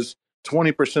has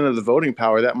 20% of the voting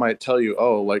power, that might tell you,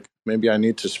 oh, like maybe I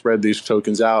need to spread these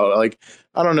tokens out. Like,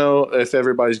 I don't know if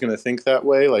everybody's going to think that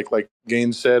way. Like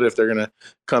Gaines said, if they're going to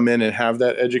come in and have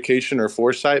that education or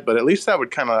foresight, but at least that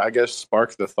would kind of, I guess,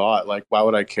 spark the thought. Like, why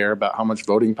would I care about how much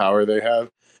voting power they have?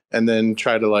 And then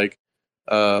try to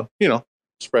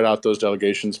spread out those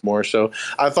delegations more. So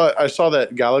I saw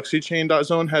that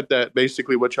GalaxyChain.zone had that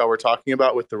basically what y'all were talking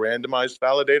about with the randomized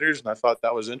validators, and I thought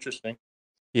that was interesting.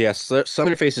 Yes, some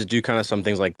interfaces do kind of some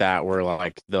things like that, where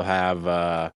like they'll have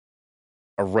a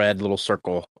red little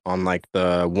circle on like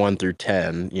the 1 through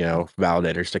 10,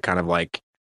 validators to kind of like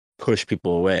push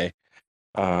people away,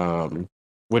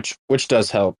 which does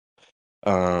help.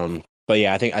 But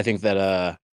yeah, I think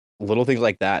that little things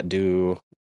like that do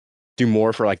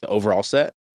more for like the overall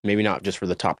set. Maybe not just for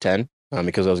the top 10,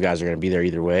 because those guys are going to be there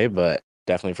either way, but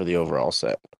definitely for the overall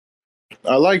set.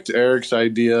 I liked Eric's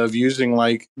idea of using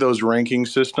like those ranking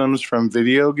systems from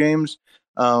video games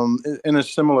in a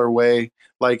similar way.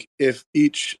 Like if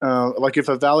if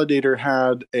a validator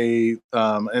had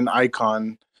an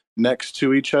icon next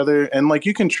to each other, and like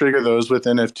you can trigger those with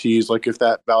NFTs. Like if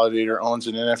that validator owns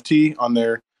an NFT on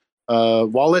their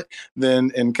wallet,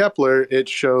 then in Kepler it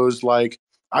shows like.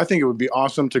 I think it would be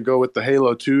awesome to go with the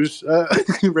Halo 2's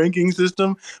ranking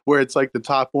system, where it's like the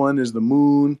top one is the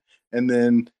moon, and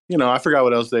then I forgot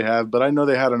what else they have, but I know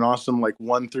they had an awesome like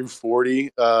 1 through 40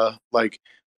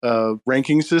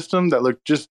 ranking system that looked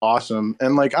just awesome.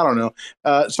 And like I don't know,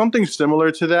 something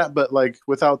similar to that, but like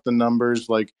without the numbers,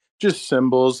 like just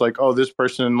symbols. Like, oh, this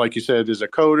person, like you said, is a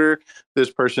coder.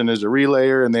 This person is a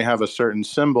relayer, and they have a certain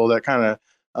symbol that kind of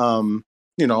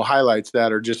highlights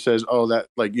that, or just says, oh, that,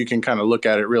 like you can kind of look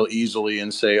at it real easily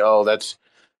and say, oh, that's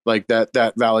like that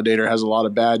validator has a lot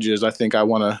of badges. I think I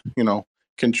want to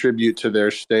contribute to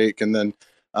their stake. And then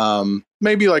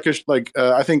maybe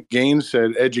I think Gaines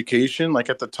said education, like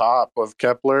at the top of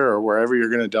Kepler or wherever you're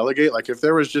going to delegate. Like if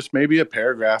there was just maybe a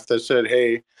paragraph that said,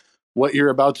 hey, what you're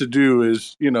about to do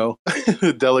is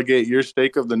delegate your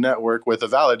stake of the network with a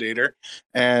validator,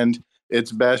 and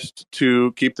it's best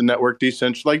to keep the network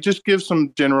decentralized. Like just give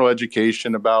some general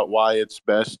education about why it's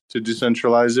best to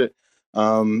decentralize it.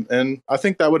 And I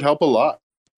think that would help a lot.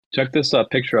 Check this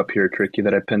picture up here, Tricky,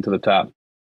 that I pinned to the top.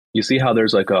 You see how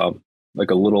there's like a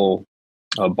little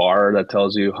bar that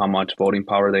tells you how much voting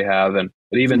power they have, and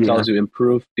it even tells you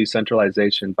improve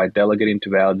decentralization by delegating to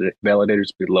validators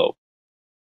below.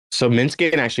 So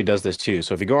Mintscan actually does this too.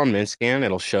 So if you go on Mintscan,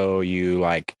 it'll show you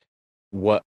like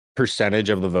what percentage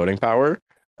of the voting power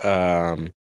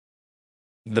the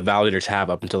validators have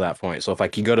up until that point. So if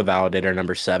like you go to validator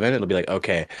number 7, it'll be like,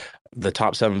 okay, the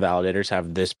top 7 validators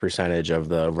have this percentage of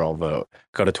the overall vote.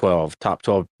 Go to 12, top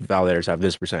 12 validators have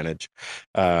this percentage.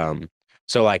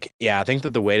 So like, yeah, I think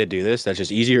that the way to do this, that's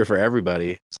just easier for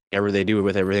everybody, whatever they do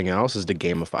with everything else, is to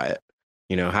gamify it.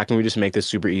 How can we just make this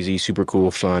super easy, super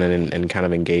cool, fun, and kind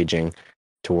of engaging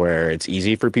to where it's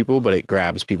easy for people, but it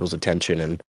grabs people's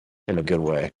attention in a good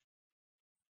way.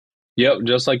 Yep,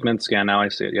 just like Mintscan. Now I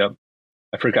see it. Yep.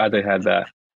 I forgot they had that.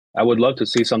 I would love to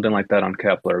see something like that on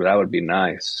Kepler. That would be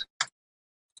nice.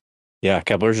 Yeah,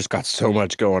 Kepler's just got so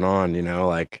much going on,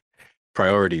 like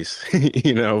priorities,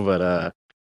 but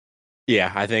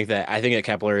yeah, I think that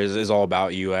Kepler is all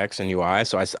about UX and UI.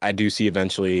 So I do see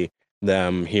eventually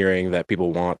them hearing that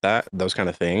people want those kind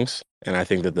of things, and I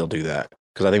think that they'll do that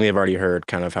because I think they've already heard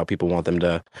kind of how people want them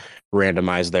to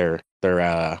randomize their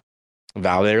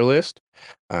validator list.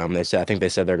 I think they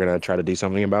said they're going to try to do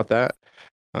something about that.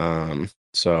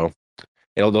 So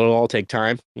it'll all take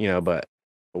time, but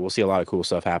we'll see a lot of cool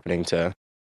stuff happening to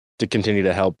continue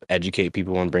to help educate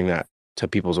people and bring that to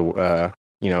people's,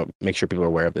 make sure people are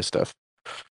aware of this stuff.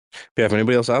 But if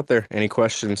anybody else out there, any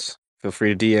questions, feel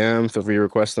free to DM, feel free to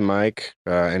request the mic,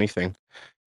 anything.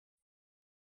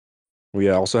 We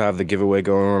also have the giveaway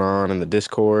going on in the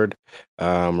Discord.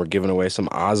 We're giving away some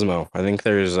Osmo. I think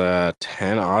there's 10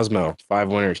 Osmo, 5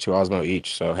 winners, 2 Osmo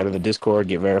each. So head to the Discord,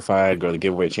 get verified, go to the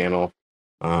giveaway channel,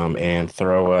 and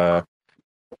throw a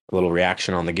little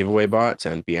reaction on the giveaway bots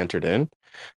and be entered in.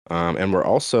 And we're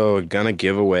also gonna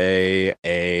give away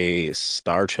a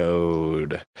Star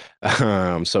Chode.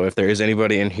 So if there is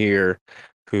anybody in here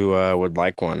who would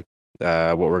like one,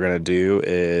 what we're gonna do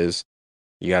is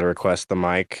you got to request the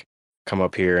mic, come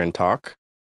up here and talk.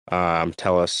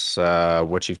 Tell us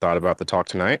what you thought about the talk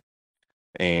tonight,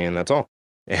 and that's all.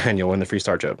 And you'll win the free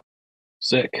Star Chode.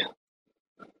 Sick.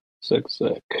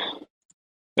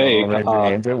 Hey,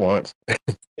 Andrew once.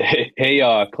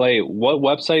 hey, Clay, what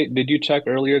website did you check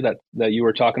earlier that you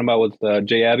were talking about with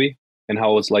J Abby and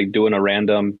how it's like doing a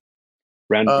randomization?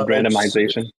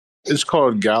 It's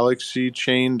called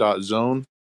GalaxyChain.zone.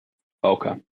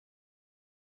 Okay.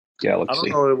 I don't Galaxy.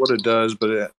 know what it does,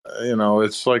 but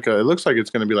it's like it looks like it's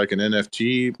going to be like an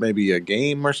NFT, maybe a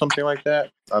game or something like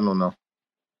that. I don't know.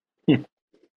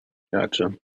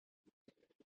 Gotcha.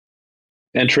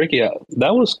 And tricky,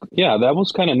 that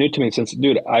was kind of new to me since,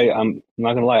 dude, I'm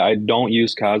not gonna lie, I don't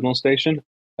use Cosmos Station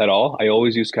at all. I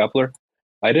always use Kepler.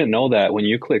 I didn't know that when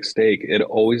you click stake, it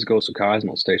always goes to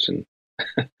Cosmos Station.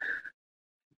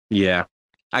 Yeah.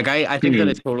 Like I think that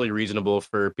it's totally reasonable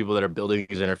for people that are building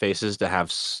these interfaces to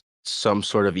have some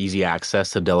sort of easy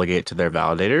access to delegate to their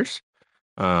validators.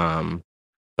 But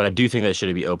I do think that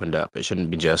should be opened up. It shouldn't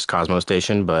be just Cosmos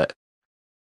Station, but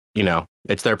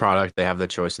it's their product. They have the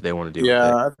choice that they want to do with it.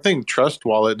 Yeah, I think Trust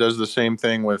Wallet does the same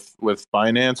thing with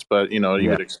finance, but you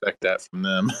Yeah. would expect that from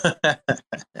them.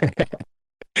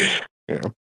 Yeah.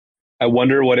 I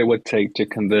wonder what it would take to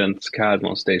convince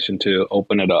Cosmos Station to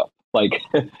open it up. Like,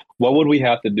 what would we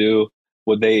have to do?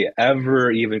 Would they ever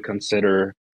even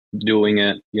consider doing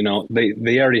it?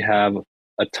 They already have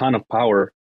a ton of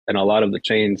power and a lot of the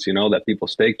chains, that people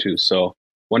stake to. So,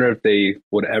 wonder if they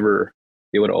would ever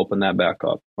be able to open that back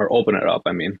up or open it up.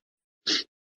 I mean,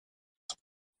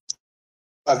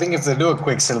 I think if they do a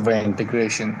Quicksilver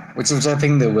integration, which I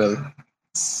think they will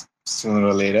sooner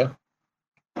or later,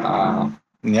 I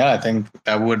think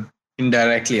that would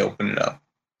indirectly open it up.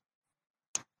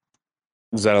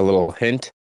 Is that a little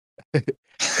hint?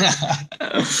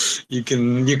 You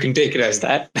can take it as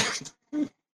that.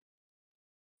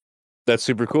 That's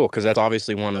super cool because that's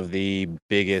obviously one of the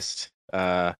biggest,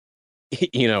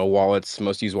 wallets,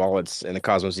 most used wallets in the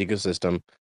Cosmos ecosystem.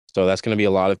 So that's going to be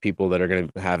a lot of people that are going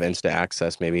to have instant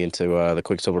access maybe into the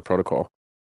Quicksilver protocol.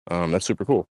 That's super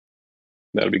cool.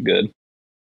 that'll be good.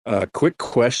 Quick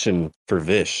question for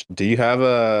Vish. Do you have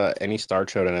any Star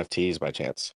Trode NFTs by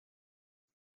chance?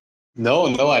 No,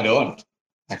 I don't.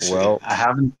 Actually, Well, I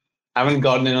haven't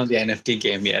gotten in on the NFT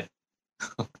game yet.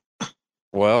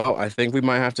 Well, I think we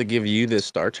might have to give you this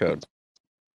Star Trode.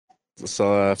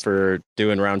 So for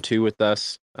doing round 2 with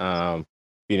us,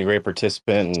 being a great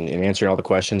participant and answering all the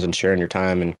questions and sharing your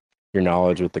time and your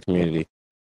knowledge with the community.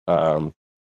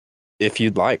 If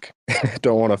you'd like,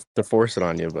 don't want to force it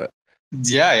on you, but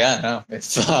No.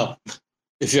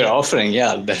 If you're offering,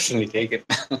 I'll definitely take it.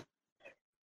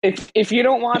 If you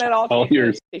don't want it, I'll All take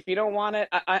yours. it. If you don't want it,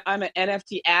 I'm an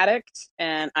NFT addict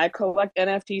and I collect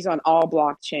NFTs on all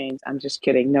blockchains. I'm just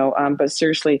kidding. No, but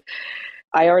seriously,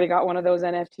 I already got one of those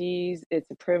NFTs. It's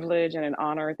a privilege and an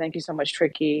honor. Thank you so much,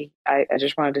 Tricky. I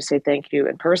just wanted to say thank you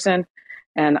in person.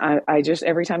 And I just,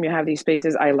 every time you have these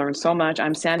spaces, I learn so much.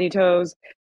 I'm Sandy Toes,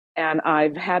 and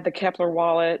I've had the Kepler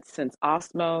wallet since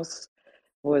Osmos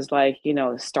was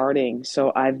starting.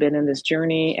 So I've been in this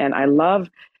journey and I love,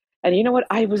 and you know what?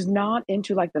 I was not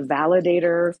into like the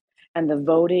validator and the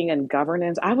voting and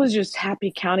governance. I was just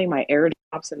happy counting my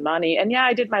airdrops and money. And yeah,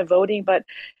 I did my voting, but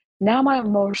now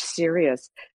I'm more serious.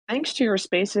 Thanks to your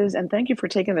spaces, and thank you for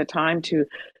taking the time to,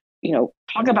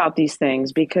 talk about these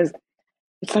things, because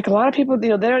it's like a lot of people, they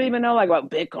don't even know like what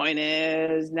Bitcoin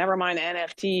is, never mind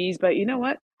NFTs. But you know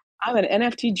what? I'm an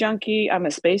NFT junkie, I'm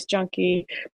a space junkie,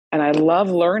 and I love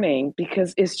learning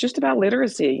because it's just about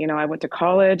literacy. I went to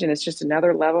college and it's just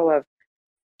another level of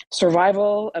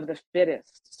survival of the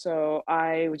fittest. So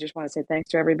I would just want to say thanks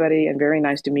to everybody and very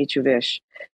nice to meet you, Vish.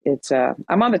 It's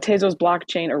I'm on the Tezos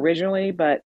blockchain originally,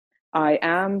 but I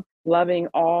am loving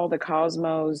all the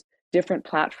Cosmos different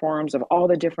platforms of all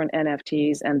the different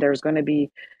NFTs, and there's going to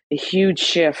be a huge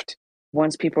shift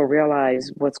once people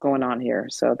realize what's going on here.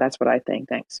 So that's what I think.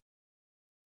 Thanks.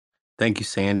 thank you,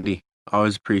 Sandy.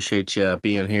 Always appreciate you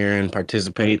being here and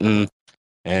participating.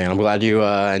 And I'm glad you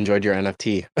enjoyed your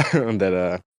NFT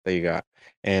that you got.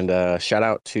 And shout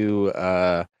out to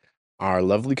our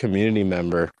lovely community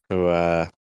member who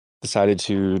decided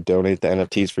to donate the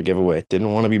NFTs for giveaway.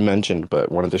 Didn't want to be mentioned,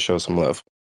 but wanted to show some love.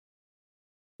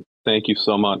 Thank you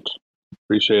so much.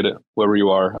 Appreciate it. Whoever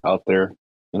you are out there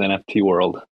in the NFT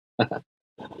world.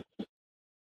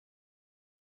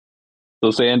 So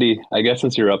Sandy, I guess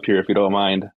since you're up here, if you don't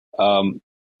mind,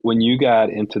 when you got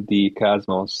into the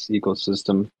Cosmos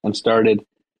ecosystem and started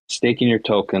staking your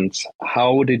tokens,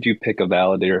 how did you pick a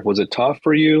validator? Was it tough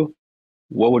for you?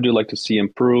 What would you like to see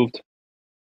improved?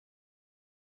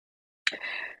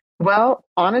 Well,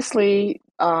 honestly,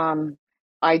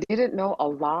 I didn't know a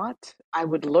lot. I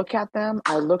would look at them.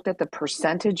 I looked at the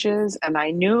percentages, and I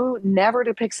knew never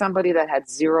to pick somebody that had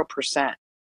 0%.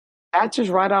 That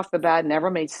just right off the bat never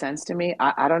made sense to me.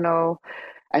 I don't know.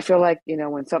 I feel like,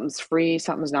 when something's free,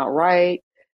 something's not right.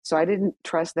 So I didn't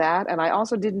trust that. And I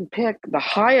also didn't pick the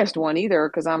highest one either,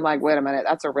 because I'm like, wait a minute,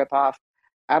 that's a ripoff.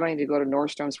 I don't need to go to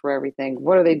Nordstrom's for everything.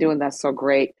 What are they doing that's so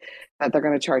great that they're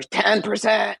going to charge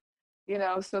 10%?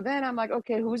 So then I'm like,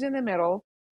 okay, who's in the middle?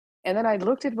 And then I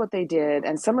looked at what they did,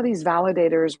 and some of these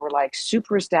validators were like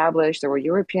super established. There were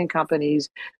European companies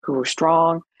who were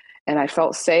strong, and I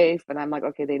felt safe. And I'm like,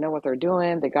 okay, they know what they're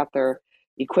doing. They got their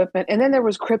equipment. And then there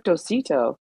was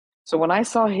CryptoCito. So when I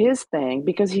saw his thing,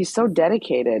 because he's so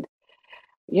dedicated,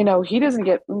 he doesn't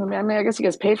get, I mean, I guess he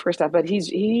gets paid for stuff, but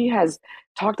he has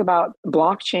talked about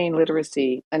blockchain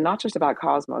literacy, and not just about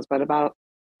Cosmos, but about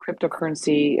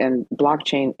cryptocurrency and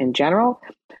blockchain in general.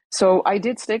 So I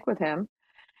did stick with him.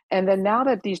 And then now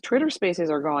that these Twitter spaces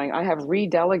are going, I have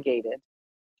redelegated.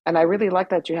 And I really like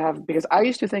that you have, because I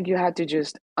used to think you had to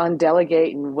just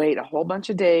undelegate and wait a whole bunch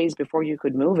of days before you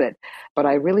could move it. But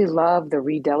I really love the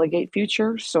redelegate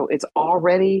feature. So it's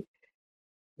already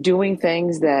doing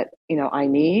things that, I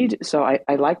need. So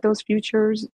I like those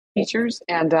features.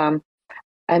 And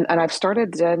I've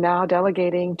started now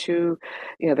delegating to,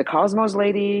 the Cosmos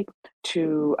lady,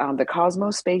 to the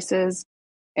Cosmos spaces,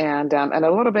 and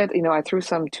a little bit, I threw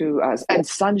some to and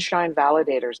Sunshine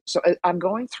validators. So I'm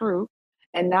going through,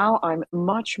 and now I'm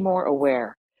much more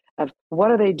aware of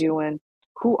what are they doing,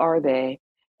 who are they,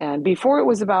 and before it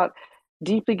was about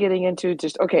deeply getting into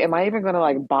just, okay, am I even going to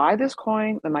like buy this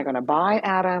coin? Am I going to buy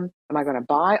Atom? Am I going to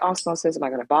buy Osmosis? Am I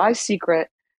going to buy Secret?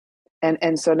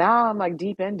 And so now I'm like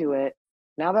deep into it.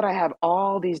 Now that I have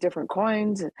all these different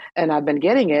coins and I've been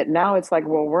getting it, now it's like,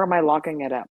 well, where am I locking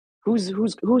it up? Who's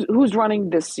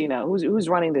running this, who's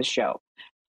running this show?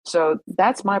 So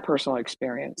that's my personal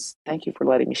experience. Thank you for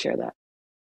letting me share that.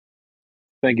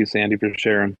 Thank you, Sandy, for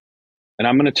sharing. And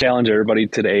I'm going to challenge everybody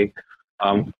today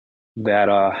that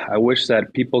I wish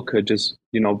that people could just,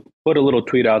 put a little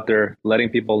tweet out there letting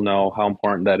people know how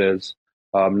important that is,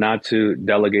 not to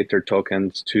delegate their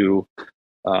tokens to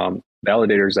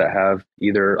validators that have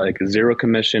either like zero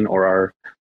commission or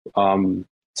are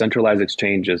centralized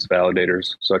exchanges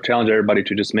validators. So I challenge everybody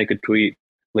to just make a tweet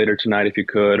later tonight if you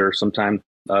could, or sometime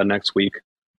next week,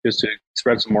 just to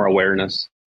spread some more awareness.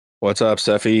 What's up,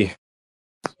 Seffi?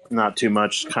 Not too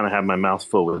much. Kind of have my mouth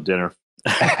full with dinner.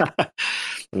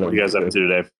 What are you guys up to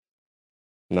today?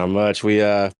 Not much. We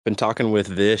been talking with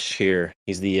Vish here.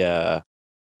 He's the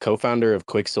co-founder of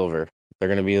Quicksilver. They're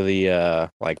going to be the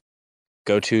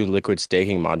go-to liquid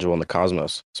staking module in the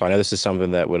Cosmos. So I know this is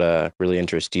something that would really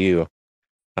interest you.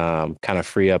 Kind of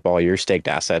free up all your staked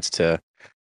assets to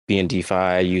be in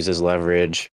DeFi, use as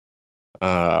leverage.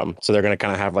 So they're going to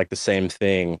kind of have like the same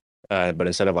thing, but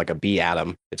instead of like a B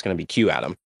atom, it's going to be Q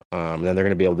atom. And then they're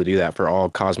going to be able to do that for all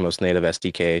Cosmos native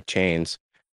SDK chains,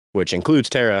 which includes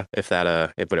Terra, if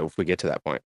we get to that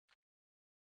point.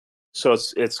 So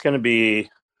it's going to be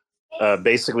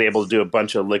basically able to do a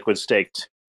bunch of liquid staked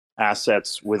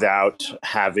assets without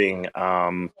having,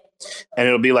 and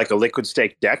it'll be like a liquid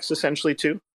stake DEX essentially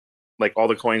too. Like all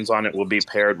the coins on it will be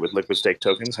paired with liquid stake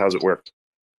tokens. How does it work?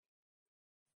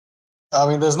 I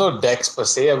mean, there's no DEX per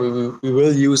se. We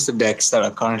will use the DEX that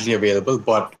are currently available,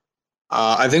 but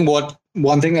I think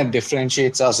one thing that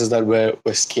differentiates us is that we're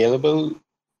scalable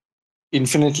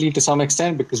infinitely to some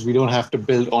extent, because we don't have to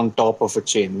build on top of a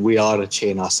chain. We are a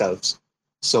chain ourselves.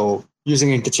 So using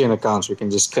interchain accounts, we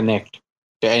can just connect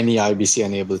to any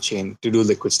IBC-enabled chain to do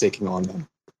liquid staking on them.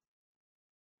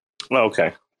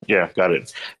 Okay. Yeah, got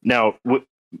it. Now,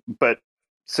 but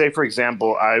say, for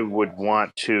example, I would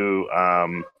want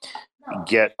to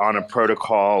get on a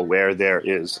protocol where there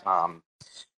is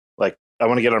I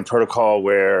want to get on a protocol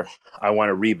where I want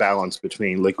to rebalance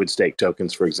between liquid stake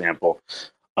tokens, for example.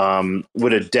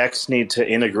 Would a DEX need to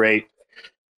integrate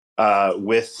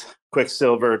with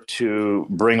Quicksilver to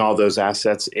bring all those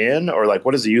assets in? Or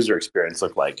what does the user experience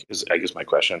look like is, I guess, my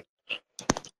question.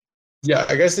 Yeah,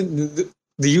 I guess the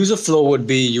user flow would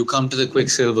be you come to the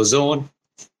Quicksilver zone,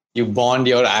 you bond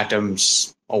your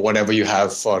atoms or whatever you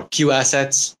have for Q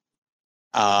assets,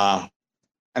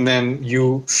 and then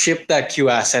you ship that Q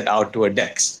asset out to a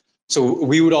DEX. So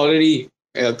we would already,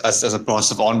 as a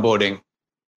process of onboarding,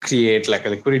 create like a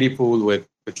liquidity pool with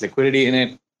liquidity in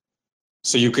it.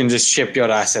 So you can just ship your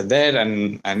asset there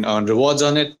and earn rewards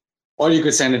on it. Or you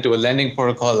could send it to a lending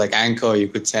protocol like Anchor. You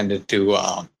could send it to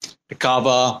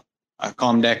Kava,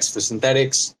 Comdex for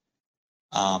synthetics.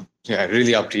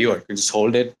 Really up to you. You can just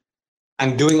hold it.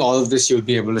 And doing all of this, you'll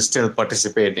be able to still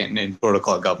participate in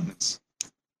protocol governance.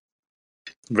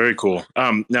 Very cool.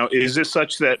 Now, is this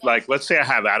such that, let's say I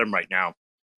have Atom right now.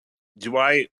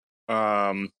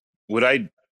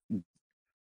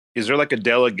 Is there a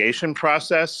delegation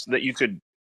process that you could,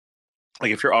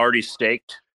 if you're already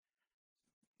staked,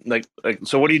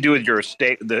 so what do you do with your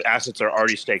stake? The assets are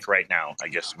already staked right now, I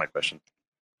guess is my question.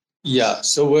 Yeah,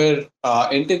 so we're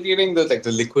integrating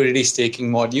the liquidity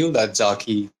staking module that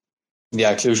Zaki, the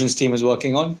Acclusions team, is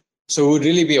working on. So it would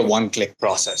really be a one-click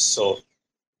process. So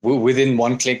within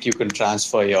one click, you can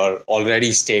transfer your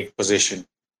already staked position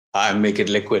and make it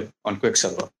liquid on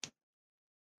Quicksilver.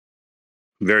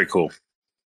 Very cool.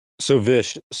 So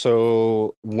Vish,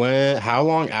 how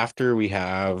long after we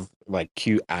have like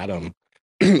Q Atom,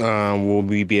 will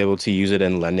we be able to use it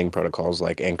in lending protocols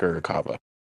like Anchor or Kava?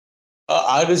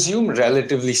 I'd assume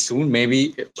relatively soon,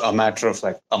 maybe a matter of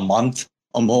like a month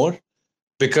or more,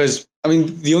 because I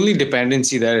mean the only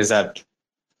dependency there is that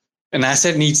an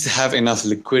asset needs to have enough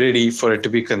liquidity for it to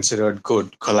be considered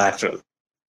good collateral.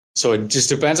 So it just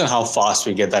depends on how fast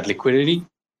we get that liquidity.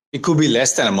 It could be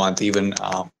less than a month even.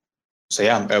 So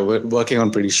yeah, we're working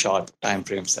on pretty short time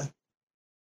frames there.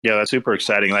 Yeah, that's super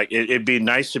exciting. Like it'd be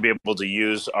nice to be able to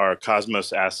use our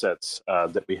Cosmos assets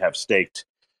that we have staked,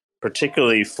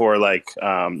 particularly for like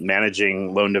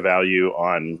managing loan to value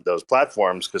on those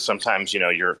platforms, because sometimes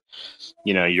you're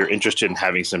interested in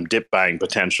having some dip buying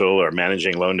potential or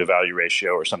managing loan to value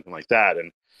ratio or something like that,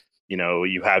 and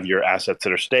you have your assets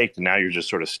that are staked, and now you're just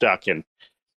sort of stuck, and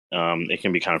it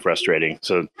can be kind of frustrating.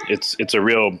 So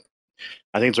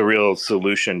I think it's a real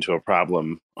solution to a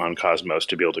problem on Cosmos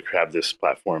to be able to have this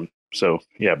platform. So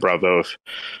yeah, bravo.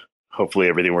 Hopefully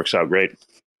everything works out great.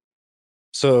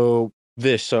 So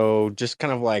just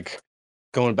kind of like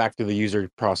going back to the user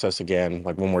process again,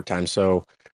 like one more time. So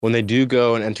when they do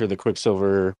go and enter the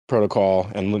Quicksilver protocol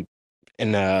and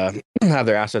have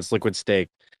their assets liquid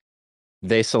staked,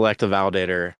 they select a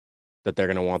validator that they're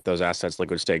going to want those assets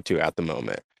liquid staked to at the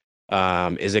moment.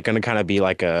 Is it going to kind of be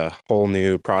like a whole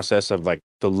new process of like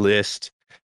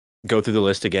go through the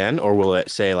list again, or will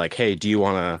it say like, hey, do you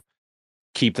want to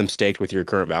keep them staked with your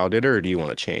current validator, or do you want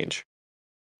to change?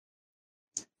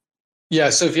 Yeah,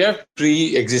 so if you have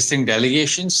pre-existing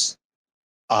delegations,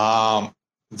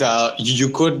 you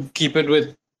could keep it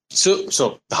with.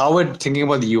 So how we're thinking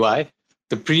about the UI,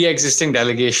 the pre-existing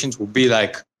delegations would be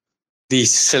like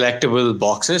these selectable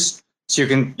boxes. So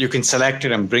you can select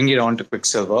it and bring it onto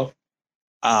Quicksilver.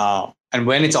 And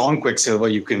when it's on Quicksilver,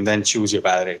 you can then choose your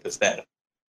validators there.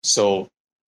 So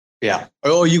yeah,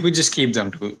 or you could just keep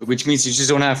them too, which means you just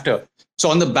don't have to. So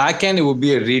on the back end, it would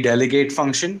be a redelegate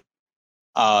function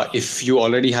if you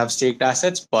already have staked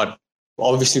assets. But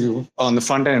obviously on the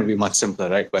front end, it would be much simpler,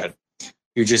 right? Where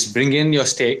you just bring in your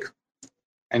stake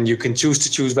and you can choose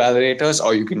to choose validators,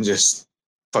 or you can just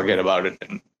forget about it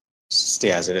and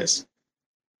stay as it is.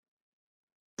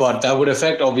 But that would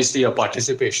affect obviously your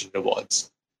participation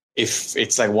rewards if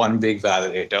it's like one big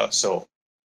validator. So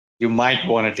you might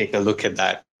want to take a look at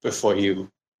that before you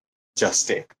just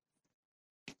stake.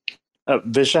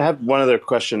 Vish, I have one other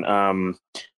question. I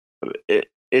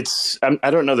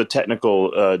don't know the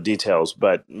technical details,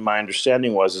 but my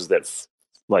understanding is that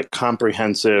like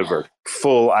comprehensive or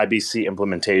full IBC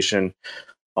implementation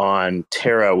on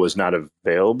Terra was not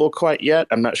available quite yet.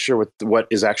 I'm not sure what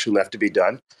is actually left to be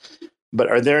done. But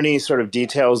are there any sort of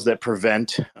details that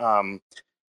prevent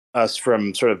us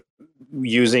from sort of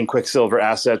using Quicksilver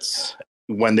assets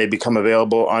when they become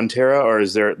available on Terra, or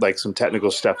is there like some technical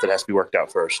stuff that has to be worked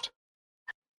out first?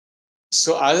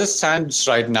 So as it stands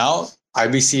right now,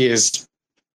 IBC is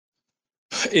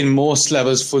in most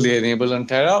levels fully enabled on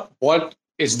Terra. What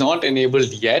is not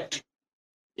enabled yet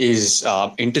is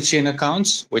interchain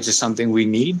accounts, which is something we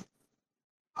need.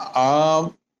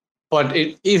 But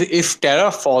if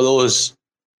Terra follows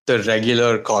the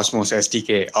regular Cosmos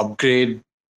SDK upgrade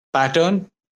pattern,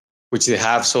 which they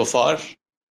have so far,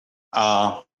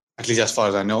 at least as far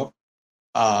as I know,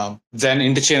 then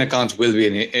interchain accounts will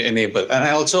be enabled. And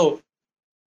I also,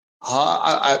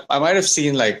 I might have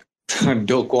seen like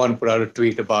Do-Kwon put out a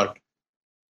tweet about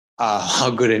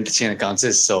how good interchain accounts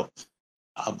is. So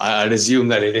I'd assume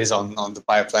that it is on the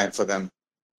pipeline for them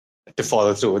to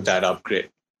follow through with that upgrade.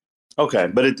 Okay,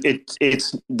 but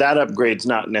it's that upgrade's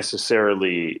not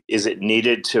necessarily, is it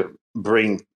needed to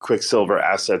bring Quicksilver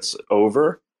assets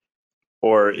over,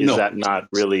 or is that not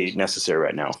really necessary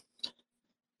right now?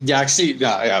 Yeah, actually,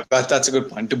 that's a good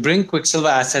point. To bring Quicksilver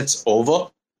assets over,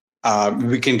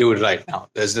 we can do it right now.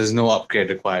 There's no upgrade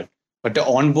required. But to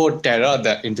onboard Terra,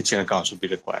 the interchain accounts would be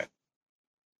required.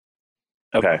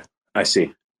 Okay, I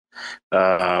see.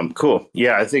 Cool.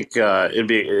 Yeah, I think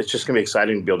it's just gonna be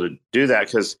exciting to be able to do that,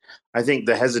 because I think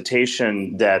the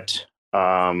hesitation that,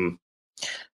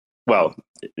 well,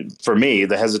 for me,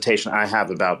 the hesitation I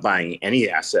have about buying any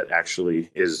asset actually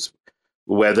is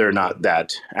whether or not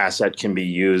that asset can be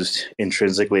used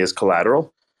intrinsically as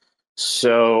collateral.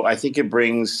 So I think it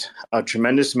brings a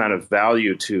tremendous amount of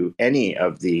value to any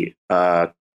of the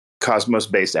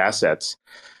Cosmos-based assets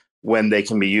when they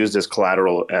can be used as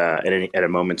collateral at a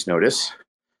moment's notice.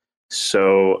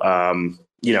 So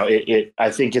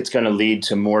I think it's going to lead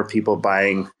to more people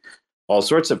buying all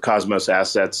sorts of Cosmos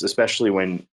assets, especially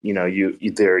when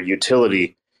their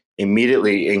utility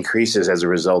immediately increases as a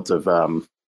result of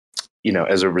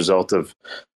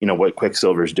what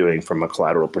Quicksilver is doing from a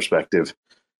collateral perspective.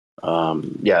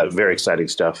 Very exciting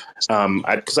stuff.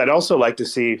 Because I'd also like to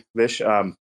see Vish.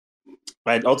 I'm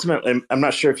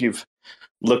not sure if you've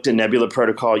looked at Nebula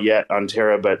Protocol yet on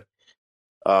Terra, but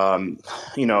the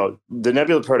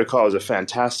Nebula Protocol is a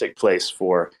fantastic place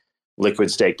for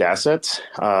liquid staked assets.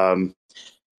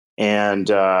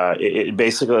 It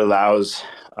basically allows,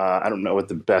 I don't know what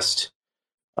the best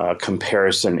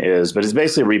comparison is, but it's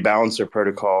basically a rebalancer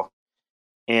protocol,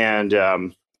 and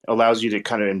allows you to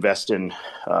kind of invest in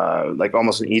like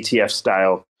almost an ETF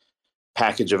style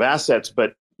package of assets.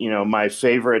 But my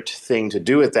favorite thing to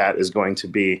do with that is going to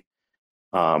be,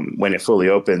 when it fully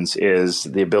opens, is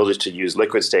the ability to use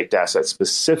liquid staked assets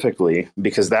specifically,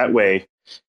 because that way,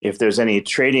 if there's any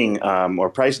trading or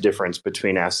price difference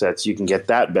between assets, you can get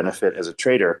that benefit as a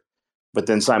trader. But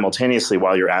then simultaneously,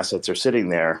 while your assets are sitting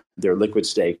there, they're liquid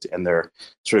staked and they're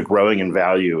sort of growing in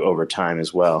value over time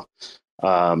as well.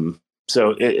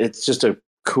 So it's just a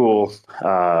cool,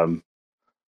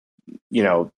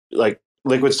 like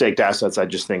liquid staked assets, I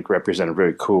just think represent a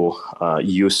very cool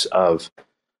use of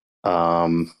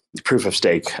proof of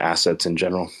stake assets in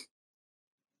general.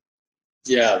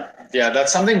 Yeah,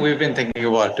 that's something we've been thinking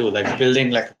about too, like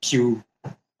building like a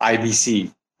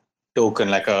QIBC token,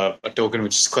 like a token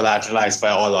which is collateralized by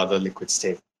all other liquid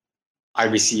state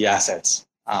IBC assets.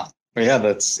 But yeah,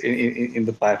 that's in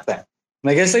the pipeline. And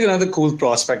I guess like another cool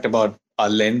prospect about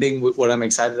lending, what I'm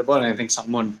excited about, and I think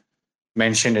someone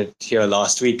mentioned it here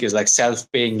last week, is like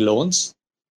self-paying loans.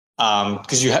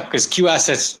 Because Q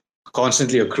assets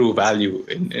constantly accrue value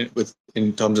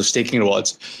in terms of staking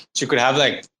rewards. So you could have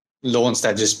like loans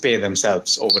that just pay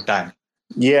themselves over time.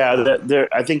 Yeah,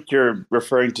 I think you're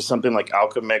referring to something like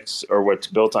Alchemix, or what's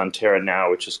built on Terra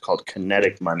now, which is called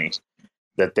Kinetic Money,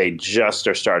 that they just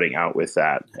are starting out with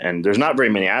that. And there's not very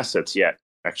many assets yet.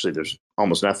 Actually, there's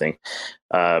almost nothing.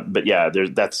 But yeah,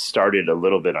 that's started a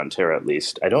little bit on Terra at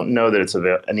least. I don't know that it's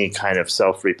any kind of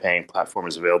self-repaying platform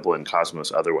is available in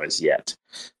Cosmos otherwise yet.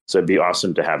 So it'd be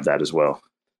awesome to have that as well.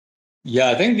 Yeah,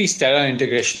 I think these Terra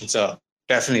integrations are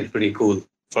definitely pretty cool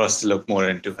for us to look more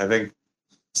into. I think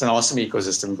it's an awesome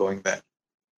ecosystem going there.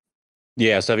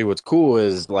 Yeah, Sevi, what's cool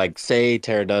is like, say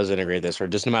Terra does integrate this, or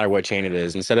just no matter what chain it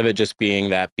is, instead of it just being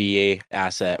that BA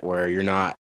asset where you're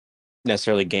not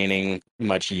necessarily gaining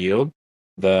much yield,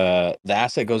 the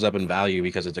asset goes up in value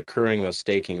because it's accruing those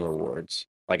staking rewards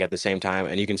like at the same time,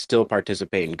 and you can still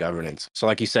participate in governance. So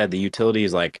like you said, the utility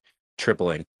is like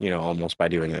tripling, almost by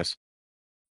doing this.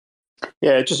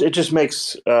 Yeah, it just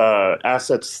makes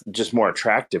assets just more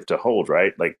attractive to hold,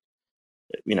 right? Like,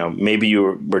 maybe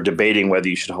you were debating whether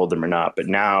you should hold them or not, but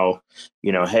now,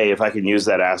 hey, if I can use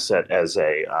that asset as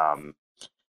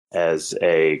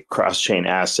a cross-chain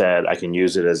asset, I can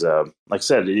use it as like I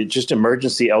said, just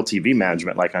emergency LTV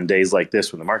management, like on days like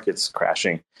this when the market's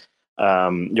crashing.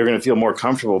 You're going to feel more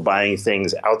comfortable buying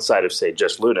things outside of, say,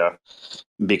 just Luna,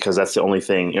 because that's the only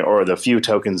thing, or the few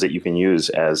tokens that you can use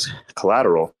as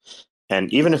collateral.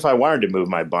 And even if I wanted to move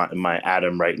my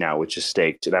Atom right now, which is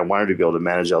staked, and I wanted to be able to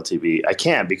manage LTV, I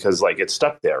can't, because like it's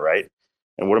stuck there, right?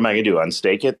 And what am I going to do?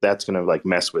 Unstake it? That's going to like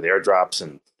mess with airdrops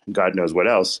and God knows what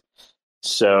else.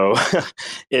 So I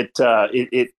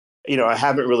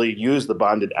haven't really used the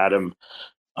bonded Atom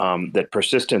that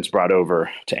Persistence brought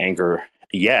over to Anchor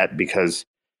yet, because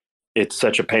it's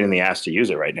such a pain in the ass to use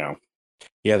it right now.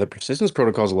 Yeah, the Persistence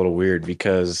protocol is a little weird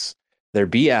because their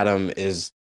B Atom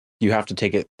is, they have to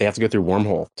go through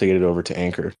Wormhole to get it over to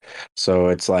Anchor. So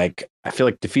it's like, I feel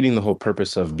like defeating the whole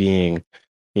purpose of being,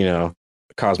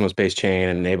 Cosmos-based chain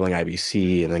and enabling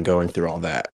IBC and then going through all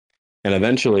that. And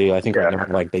eventually, I think right now,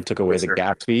 like they took away the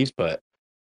gas fees, but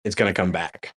it's going to come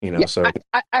back, so.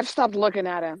 I've stopped looking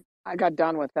at him. I got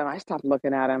done with them. I stopped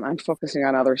looking at him. I'm focusing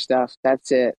on other stuff.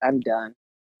 That's it. I'm done.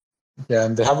 Yeah,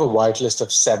 and they have a whitelist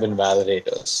of 7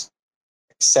 validators.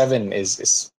 7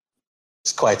 is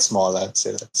quite small, I'd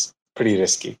say. That's pretty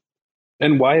risky.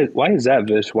 And why is that,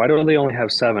 Vish? Why do they only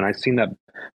have 7? I've seen that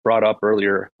brought up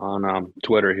earlier on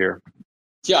Twitter here.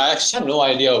 Yeah, I actually have no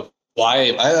idea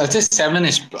why. I'd say 7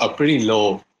 is a pretty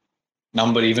low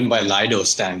number, even by Lido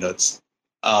standards.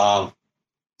 I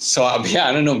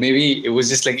don't know. Maybe it was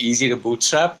just like easy to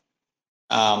bootstrap.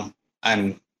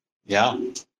 And yeah,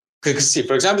 because see,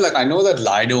 for example, like I know that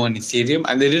Lido and Ethereum,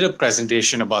 and they did a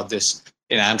presentation about this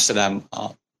in Amsterdam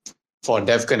for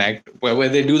DevConnect, where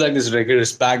they do like this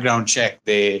rigorous background check.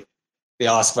 They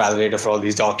ask validator for all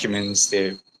these documents.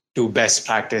 They do best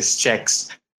practice checks.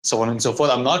 so on and so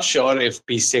forth. I'm not sure if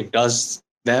PSEC does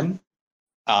them.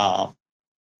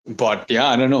 But yeah,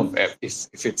 I don't know. If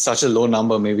it's such a low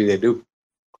number, maybe they do.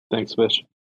 Thanks, Fish.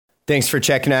 Thanks for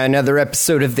checking out another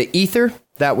episode of The Ether.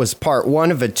 That was part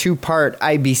 1 of a 2-part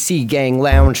IBC Gang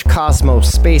Lounge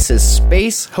Cosmos Spaces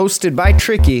Space, hosted by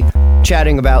Tricky,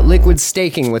 chatting about liquid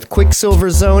staking with Quicksilver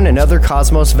Zone and other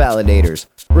Cosmos validators.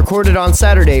 Recorded on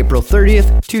Saturday, April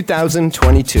 30th,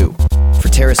 2022. For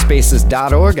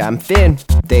TerraSpaces.org, I'm Finn.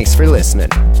 Thanks for listening.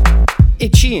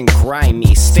 Itchy and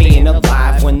grimy, staying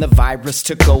alive when the virus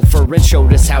took over and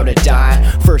showed us how to die.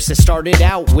 First it started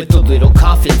out with a little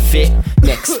coughing fit.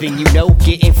 Next thing you know,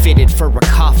 getting fitted for a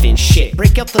coffin. Shit,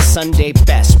 break out the Sunday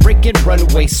best, breaking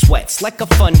runaway sweats like a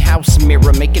funhouse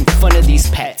mirror, making fun of these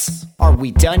pets. Are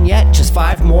we done yet? Just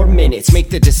 5 more minutes.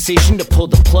 Make the decision to pull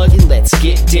the plug and let's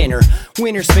get dinner.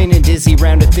 Winter spinning dizzy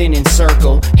round a thinning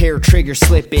circle. Hair trigger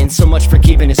slipping, so much for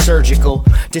keeping it surgical.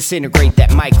 Disintegrate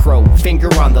that micro,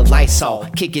 finger on the Lysol.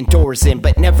 Kicking doors in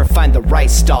but never find the right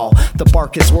stall. The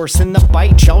bark is worse than the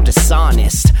bite, y'all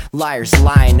dishonest. Liars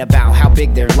lying about how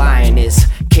big their lion is.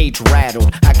 Cage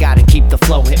rattled, I gotta keep the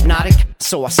flow hypnotic,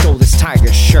 so I stole this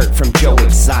tiger shirt from Joe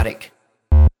Exotic.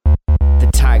 The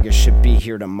tiger should be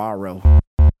here tomorrow.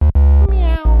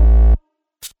 Meow.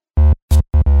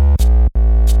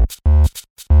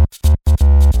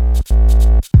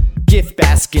 Gift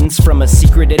baskins from a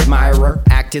secret admirer,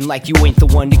 acting like you ain't the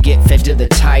one to get fed to the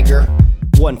tiger.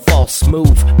 One false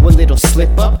move, one little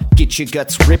slip up, get your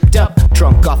guts ripped up.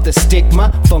 Drunk off the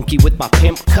stigma, funky with my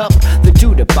pimp cup. The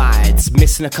dude abides,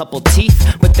 missing a couple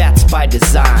teeth, but that's by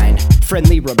design.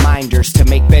 Friendly reminders to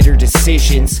make better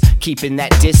decisions, keeping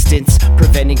that distance,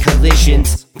 preventing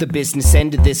collisions. The business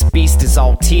end of this beast is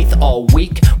all teeth all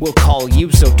week. We'll call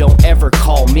you, so don't ever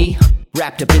call me.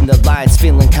 Wrapped up in the lines,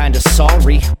 feeling kinda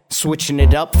sorry. Switching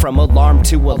it up from alarm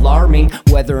to alarming.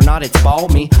 Whether or not it's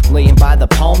balmy, laying by the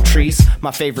palm trees.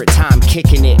 My favorite time,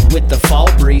 kicking it with the fall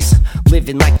breeze.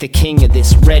 Living like the king of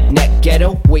this redneck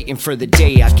ghetto. Waiting for the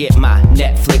day I get my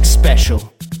Netflix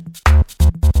special.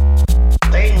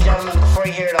 Ladies and gentlemen, before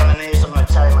you hear it on the news, I'm going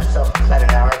to tell you myself. About an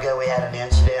hour ago, we had an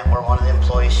incident where one of the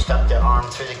employees stuck their arm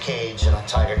through the cage and a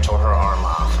tiger tore her arm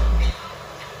off.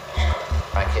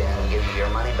 I can give you your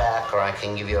money back, or I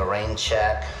can give you a rain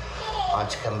check. Why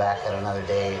don't you come back at another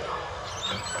date?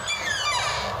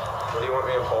 What do you want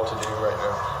me and Paul to do right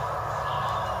now?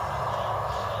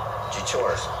 Do your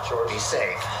chores. Chores? Be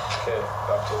safe. Okay,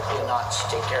 back to Do not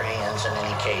stick your hands in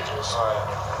any cages. All right.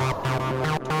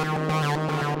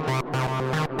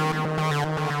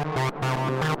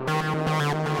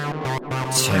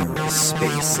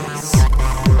 TerraSpaces.